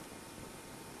quickly.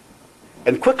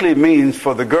 And quickly means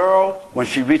for the girl when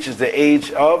she reaches the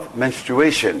age of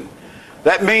menstruation.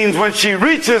 That means when she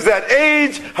reaches that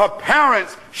age, her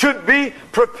parents should be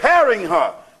preparing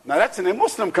her. Now that's in a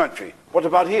Muslim country. What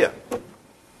about here?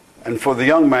 And for the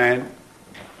young man,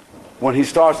 when he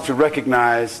starts to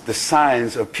recognize the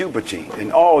signs of puberty,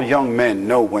 and all young men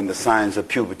know when the signs of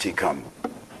puberty come.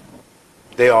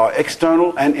 They are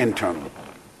external and internal.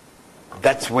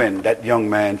 That's when that young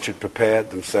man should prepare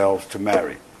themselves to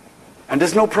marry. And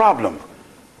there's no problem,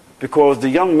 because the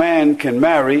young man can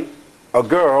marry a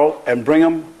girl and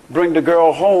bring the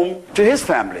girl home to his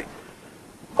family.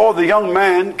 Or the young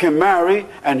man can marry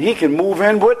and he can move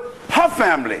in with her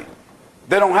family.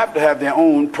 They don't have to have their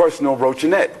own personal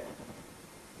roachinette.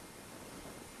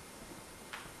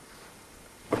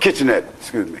 Or kitchenette,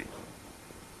 excuse me.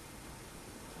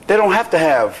 We don't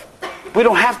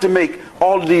have to make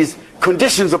all of these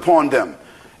conditions upon them.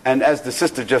 And as the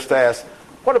sister just asked,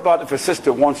 what about if a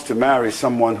sister wants to marry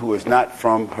someone who is not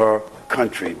from her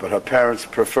country, but her parents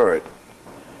prefer it?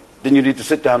 Then you need to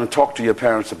sit down and talk to your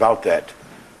parents about that.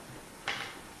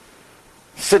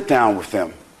 Sit down with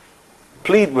them.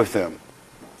 Plead with them.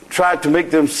 Try to make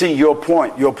them see your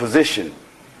point, your position.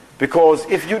 Because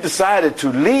if you decided to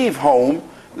leave home,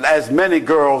 as many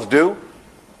girls do,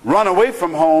 run away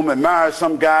from home and marry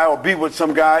some guy or be with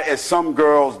some guy, as some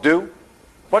girls do,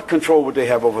 what control would they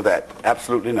have over that?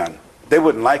 Absolutely none. They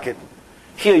wouldn't like it.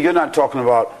 Here, you're not talking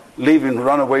about leaving,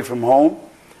 run away from home.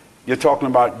 You're talking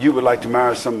about you would like to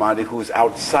marry somebody who's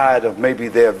outside of maybe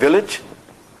their village,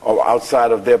 or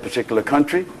outside of their particular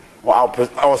country,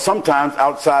 or sometimes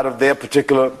outside of their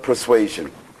particular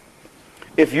persuasion.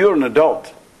 If you're an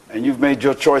adult and you've made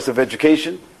your choice of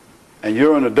education, and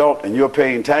you're an adult and you're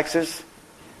paying taxes,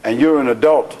 and you're an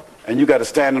adult and you got to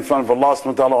stand in front of Allah subhanahu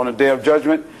wa ta'ala on the day of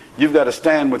judgment, you've got to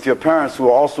stand with your parents who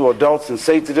are also adults and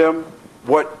say to them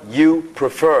what you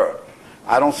prefer.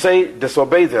 I don't say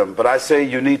disobey them, but I say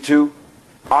you need to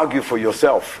argue for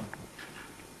yourself.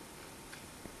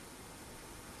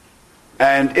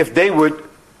 And if they would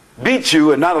beat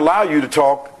you and not allow you to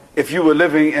talk, if you were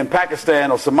living in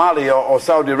Pakistan or Somalia or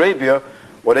Saudi Arabia,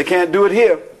 well, they can't do it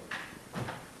here.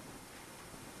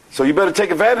 So you better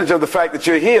take advantage of the fact that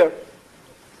you're here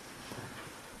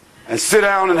and sit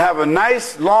down and have a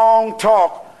nice long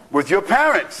talk with your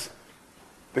parents,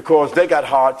 because they got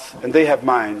hearts and they have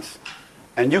minds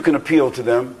and you can appeal to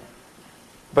them,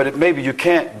 but maybe you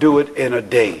can't do it in a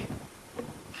day.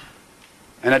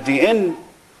 And at the end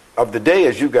of the day,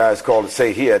 as you guys call it,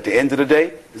 say here, at the end of the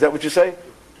day, is that what you say?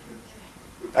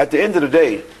 At the end of the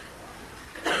day,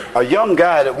 a young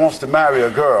guy that wants to marry a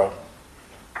girl,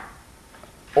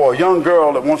 or a young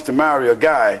girl that wants to marry a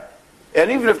guy,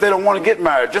 and even if they don't want to get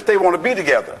married, just they want to be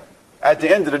together, at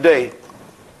the end of the day,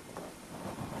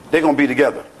 they're going to be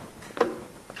together.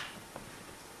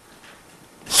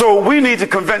 So we need to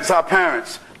convince our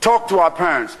parents, talk to our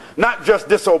parents, not just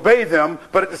disobey them,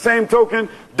 but at the same token,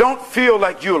 don't feel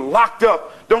like you're locked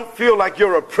up, don't feel like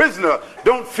you're a prisoner,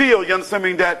 don't feel, you understand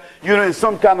me, that you're in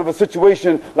some kind of a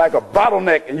situation like a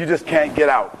bottleneck and you just can't get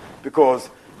out, because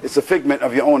it's a figment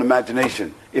of your own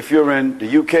imagination. If you're in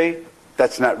the UK,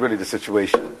 that's not really the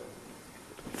situation.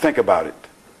 Think about it.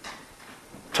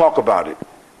 Talk about it.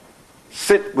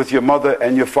 Sit with your mother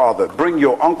and your father. Bring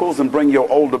your uncles and bring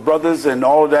your older brothers and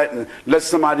all of that, and let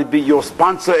somebody be your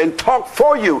sponsor and talk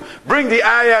for you. Bring the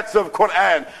ayats of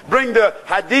Quran. Bring the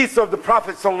hadiths of the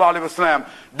Prophet ﷺ.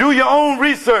 Do your own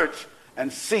research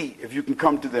and see if you can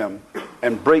come to them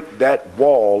and break that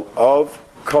wall of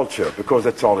culture, because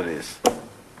that's all it is.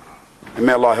 And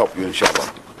may Allah help you,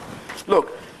 inshallah.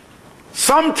 Look,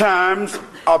 sometimes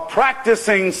A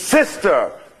practicing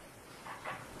sister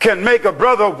can make a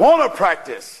brother want to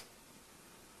practice,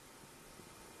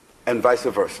 and vice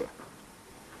versa.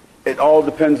 It all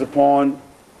depends upon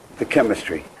the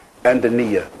chemistry and the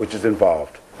niyyah which is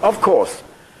involved. Of course,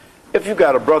 if you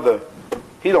got a brother,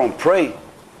 he don't pray,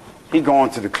 he going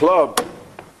to the club,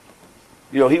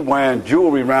 he wearing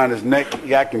jewelry around his neck,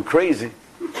 he acting crazy,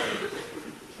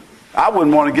 I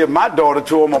wouldn't want to give my daughter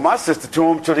to him or my sister to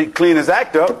him till he clean his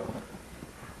act up.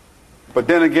 But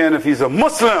then again, if he's a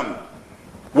Muslim,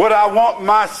 would I want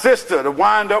my sister to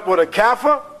wind up with a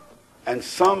kafir? And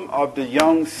some of the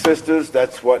young sisters,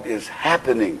 that's what is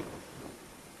happening.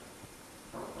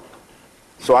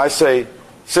 So I say,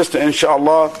 sister,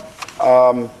 inshallah,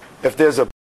 if there's a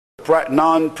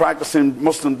non-practicing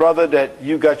Muslim brother that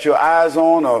you got your eyes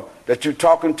on, or that you're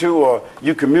talking to, or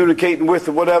you communicating with,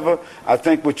 or whatever, I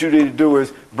think what you need to do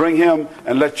is bring him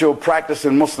and let your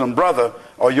practicing Muslim brother,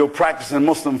 or your practicing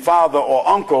Muslim father or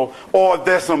uncle, or if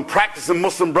there's some practicing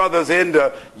Muslim brothers in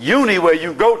the uni where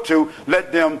you go to,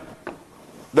 let them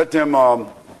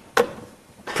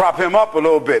prop him up a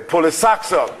little bit, pull his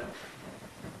socks up.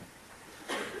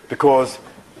 Because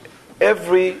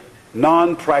every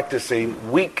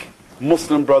non-practicing, weak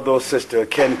Muslim brother or sister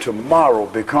can tomorrow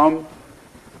become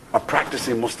a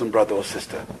practicing Muslim brother or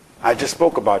sister. I just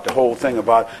spoke about the whole thing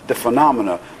about the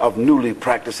phenomena of newly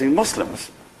practicing Muslims.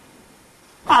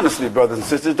 Honestly, brothers and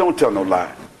sisters, don't tell no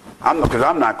lie. Because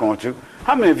I'm not going to.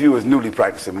 How many of you is newly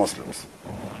practicing Muslims?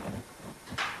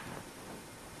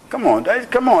 Come on,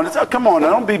 come on, come on. Now,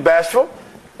 don't be bashful.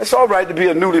 It's all right to be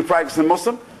a newly practicing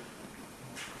Muslim.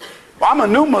 I'm a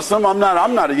new Muslim. I'm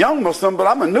not a young Muslim, but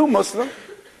I'm a new Muslim.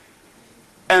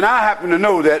 And I happen to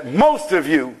know that most of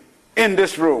you in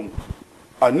this room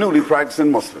are newly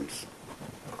practicing Muslims.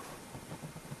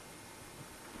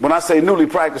 When I say newly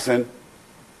practicing,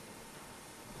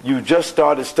 you just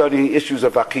started studying issues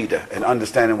of Aqidah and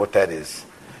understanding what that is.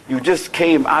 You just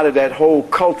came out of that whole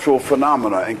cultural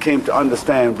phenomena and came to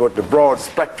understand what the broad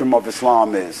spectrum of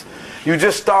Islam is. You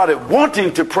just started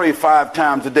wanting to pray 5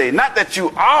 times a day. Not that you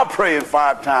are praying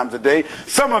 5 times a day.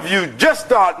 Some of you just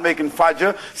start making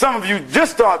fajr. Some of you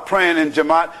just start praying in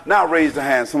Jamaat. Now raise the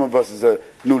hand. Some of us is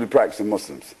newly practicing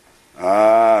Muslims.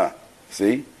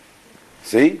 See?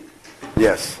 See?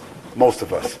 Yes, most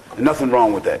of us. And nothing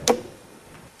wrong with that.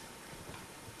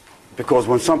 Because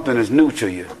when something is new to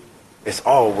you, it's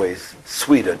always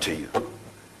sweeter to you.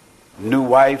 New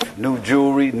wife, new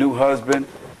jewelry, new husband,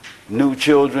 new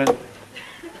children.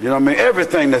 You know what I mean?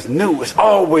 Everything that's new is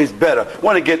always better.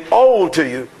 When it gets old to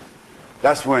you,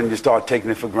 that's when you start taking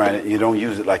it for granted and you don't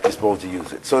use it like you're supposed to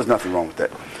use it. So there's nothing wrong with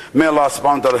that. May Allah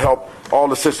subhanahu wa ta'ala help all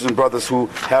the sisters and brothers who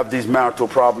have these marital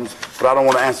problems. But I don't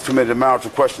want to answer too many of the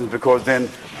marital questions, because then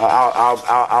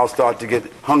I'll start to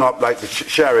get hung up like the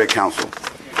Sharia Council.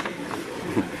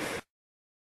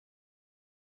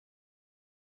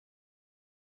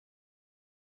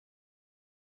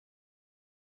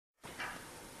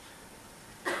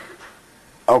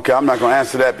 Okay, I'm not going to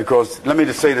answer that, because let me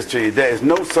just say this to you. There is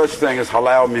no such thing as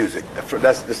halal music.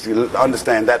 That's just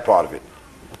understand that part of it.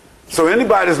 So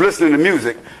anybody that's listening to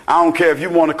music, I don't care if you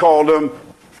want to call them,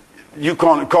 you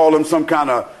can call them some kind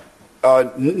of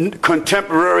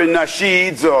contemporary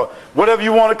nasheeds or whatever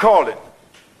you want to call it.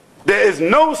 There is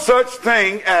no such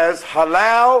thing as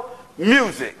halal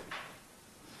music.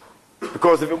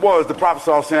 Because if it was, the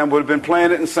Prophet ﷺ would have been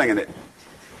playing it and singing it.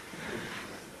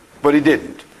 But he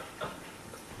didn't.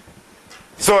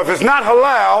 So if it's not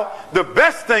halal, the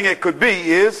best thing it could be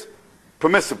is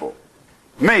permissible.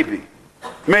 Maybe.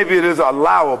 Maybe it is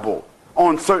allowable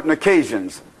on certain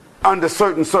occasions, under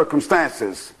certain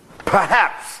circumstances.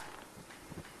 Perhaps.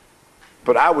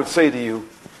 But I would say to you,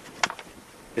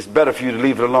 it's better for you to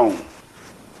leave it alone.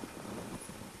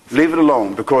 Leave it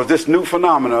alone, because this new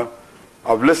phenomena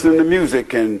of listening to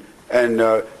music and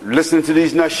listening to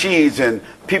these nasheeds and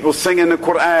people singing the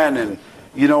Quran, and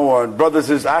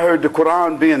brothers, I heard the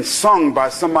Quran being sung by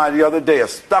somebody the other day.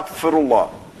 Astaghfirullah.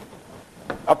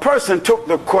 A person took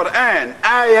the Quran,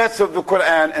 ayats of the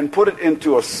Quran, and put it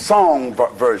into a song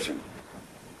version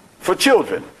for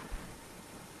children.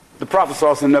 The Prophet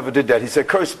ﷺ never did that. He said,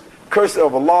 curse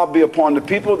of Allah be upon the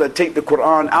people that take the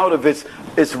Quran out of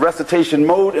its recitation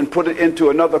mode and put it into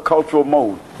another cultural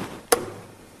mode.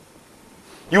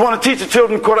 You want to teach the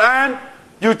children Quran?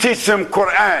 You teach them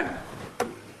Quran.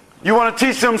 You want to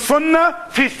teach them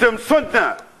Sunnah? Teach them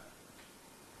Sunnah.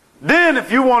 Then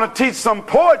if you want to teach some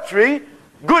poetry,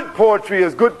 good poetry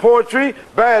is good poetry,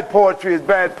 bad poetry is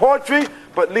bad poetry,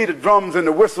 but leave the drums and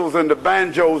the whistles and the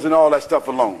banjos and all that stuff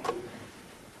alone.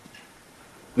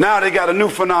 Now they got a new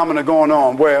phenomena going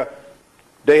on where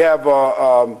they have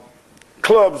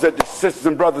clubs that the sisters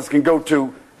and brothers can go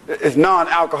to is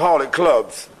non-alcoholic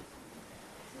clubs.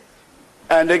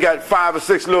 And they got 5 or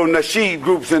 6 little nasheed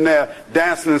groups in there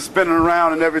dancing and spinning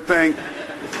around and everything.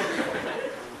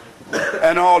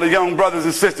 And all the young brothers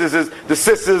and sisters, the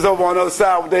sisters over on the other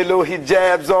side with their little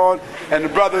hijabs on, and the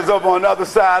brothers over on the other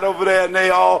side over there, and they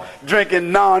all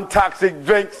drinking non-toxic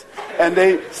drinks, and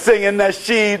they singing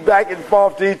nasheed back and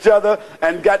forth to each other,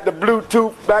 and got the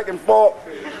Bluetooth back and forth.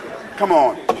 Come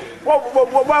on.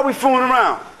 Why are we fooling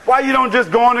around? Why you don't just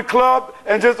go in the club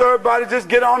and just everybody just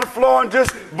get on the floor and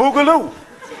just boogaloo?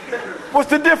 What's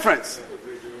the difference?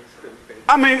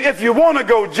 I mean, if you want to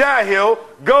go jahil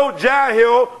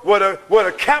with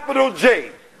a capital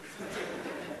J.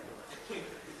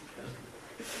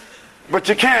 But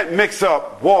you can't mix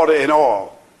up water and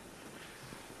oil.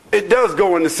 It does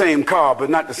go in the same car, but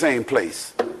not the same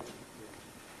place.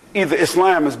 Either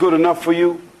Islam is good enough for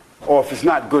you, or if it's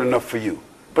not good enough for you.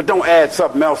 But don't add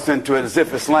something else into it as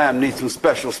if Islam needs some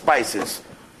special spices.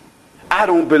 I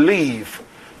don't believe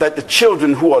that the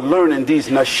children who are learning these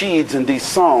nasheeds and these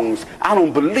songs, I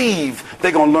don't believe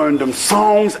they're going to learn them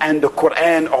songs and the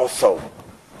Quran also.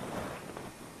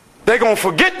 They're going to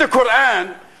forget the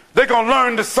Quran, they're going to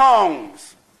learn the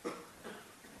songs.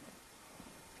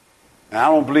 And I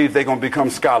don't believe they're going to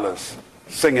become scholars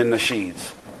singing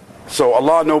nasheeds. So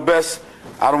Allah know best.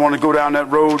 I don't want to go down that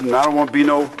road, and I don't want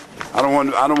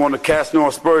to cast no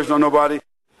aspersion on nobody.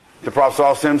 The Prophet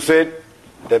ﷺ said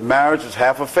that marriage is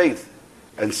half of faith,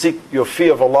 and seek your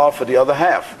fear of Allah for the other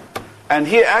half. And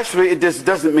here actually it just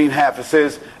doesn't mean half. It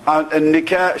says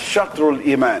nikah shatrul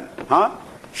iman.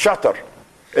 Shatr.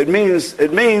 It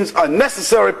means a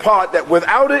necessary part that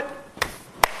without it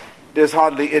there's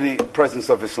hardly any presence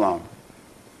of Islam.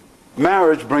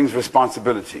 Marriage brings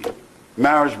responsibility.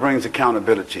 Marriage brings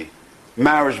accountability.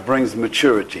 Marriage brings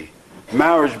maturity.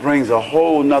 Marriage brings a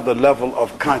whole nother level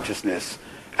of consciousness.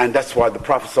 And that's why the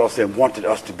Prophet ﷺ wanted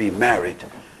us to be married.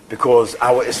 Because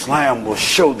our Islam will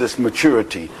show this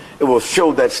maturity. It will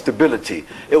show that stability.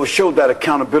 It will show that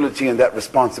accountability and that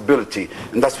responsibility.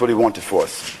 And that's what he wanted for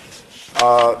us.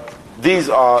 These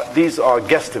are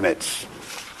guesstimates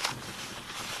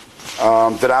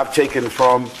that I've taken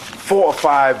from 4 or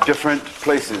 5 different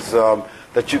places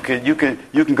that you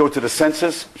can go to the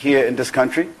census here in this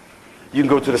country. You can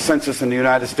go to the census in the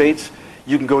United States.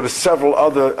 You can go to several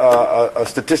other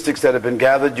statistics that have been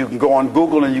gathered. You can go on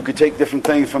Google and you can take different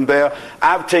things from there.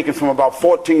 I've taken from about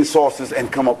 14 sources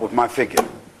and come up with my figure.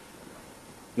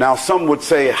 Now some would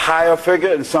say higher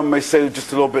figure and some may say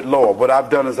just a little bit lower. What I've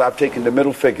done is I've taken the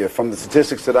middle figure from the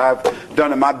statistics that I've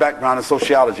done in my background in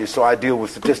sociology, so I deal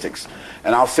with statistics.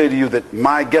 And I'll say to you that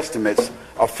my guesstimates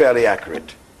are fairly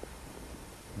accurate.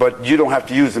 But you don't have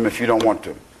to use them if you don't want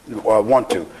to.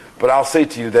 But I'll say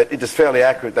to you that it is fairly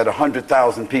accurate that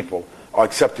 100,000 people are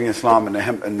accepting Islam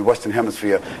in the Western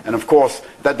Hemisphere. And of course,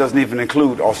 that doesn't even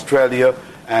include Australia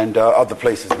and other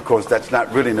places, because that's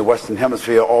not really in the Western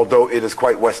Hemisphere, although it is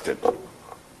quite Western.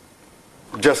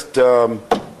 Just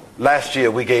last year,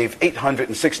 we gave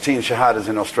 816 shahadas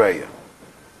in Australia.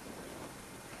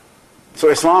 So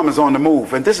Islam is on the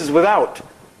move. And this is without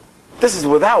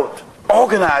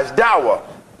organized dawah.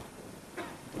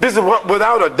 This is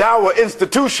without a dawah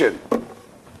institution.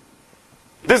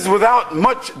 This is without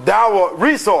much dawah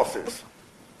resources.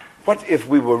 What if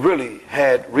we were really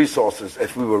had resources,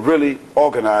 if we were really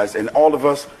organized and all of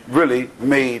us really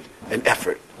made an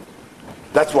effort?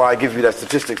 That's why I give you that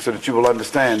statistic, so that you will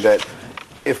understand that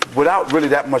if without really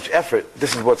that much effort,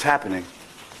 this is what's happening,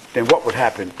 then what would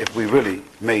happen if we really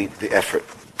made the effort?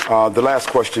 The last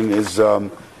question is,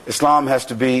 Islam has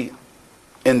to be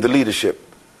in the leadership.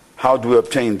 How do we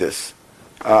obtain this?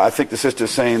 I think the sister is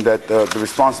saying that the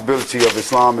responsibility of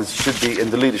Islam should be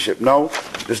in the leadership. No,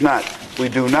 it's not. We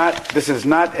do not. This is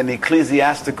not an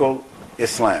ecclesiastical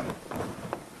Islam.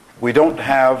 We don't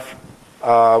have,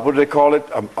 what do they call it?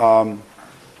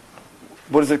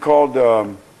 What is it called?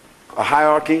 A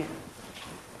hierarchy?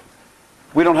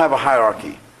 We don't have a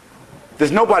hierarchy.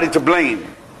 There's nobody to blame.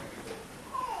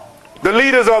 The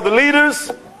leaders are the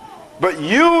leaders, but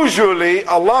usually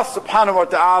Allah subhanahu wa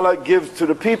ta'ala gives to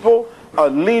the people a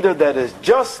leader that is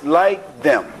just like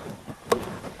them.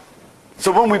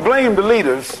 So when we blame the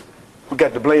leaders, we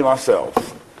got to blame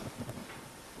ourselves,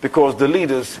 because the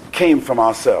leaders came from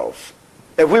ourselves.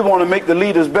 If we want to make the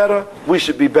leaders better, we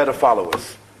should be better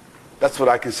followers. That's what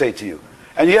I can say to you.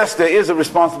 And yes, there is a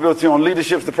responsibility on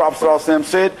leadership. The Prophet ﷺ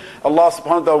said Allah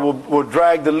subhanahu wa ta'ala will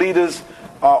drag the leaders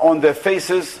on their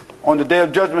faces. On the day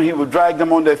of judgment, He will drag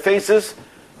them on their faces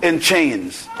in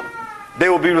chains. They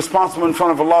will be responsible in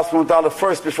front of Allah subhanahu wa ta'ala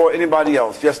first before anybody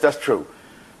else. Yes, that's true.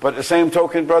 But at the same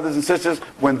token, brothers and sisters,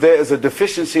 when there is a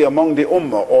deficiency among the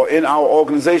Ummah or in our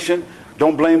organization,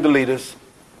 don't blame the leaders.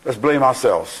 Let's blame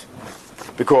ourselves.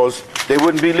 Because they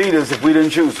wouldn't be leaders if we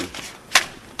didn't choose them.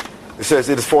 It says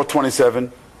it is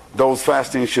 427. Those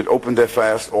fasting should open their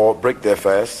fast or break their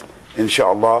fast.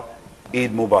 Inshallah,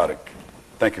 Eid Mubarak.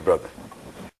 Thank you, brother.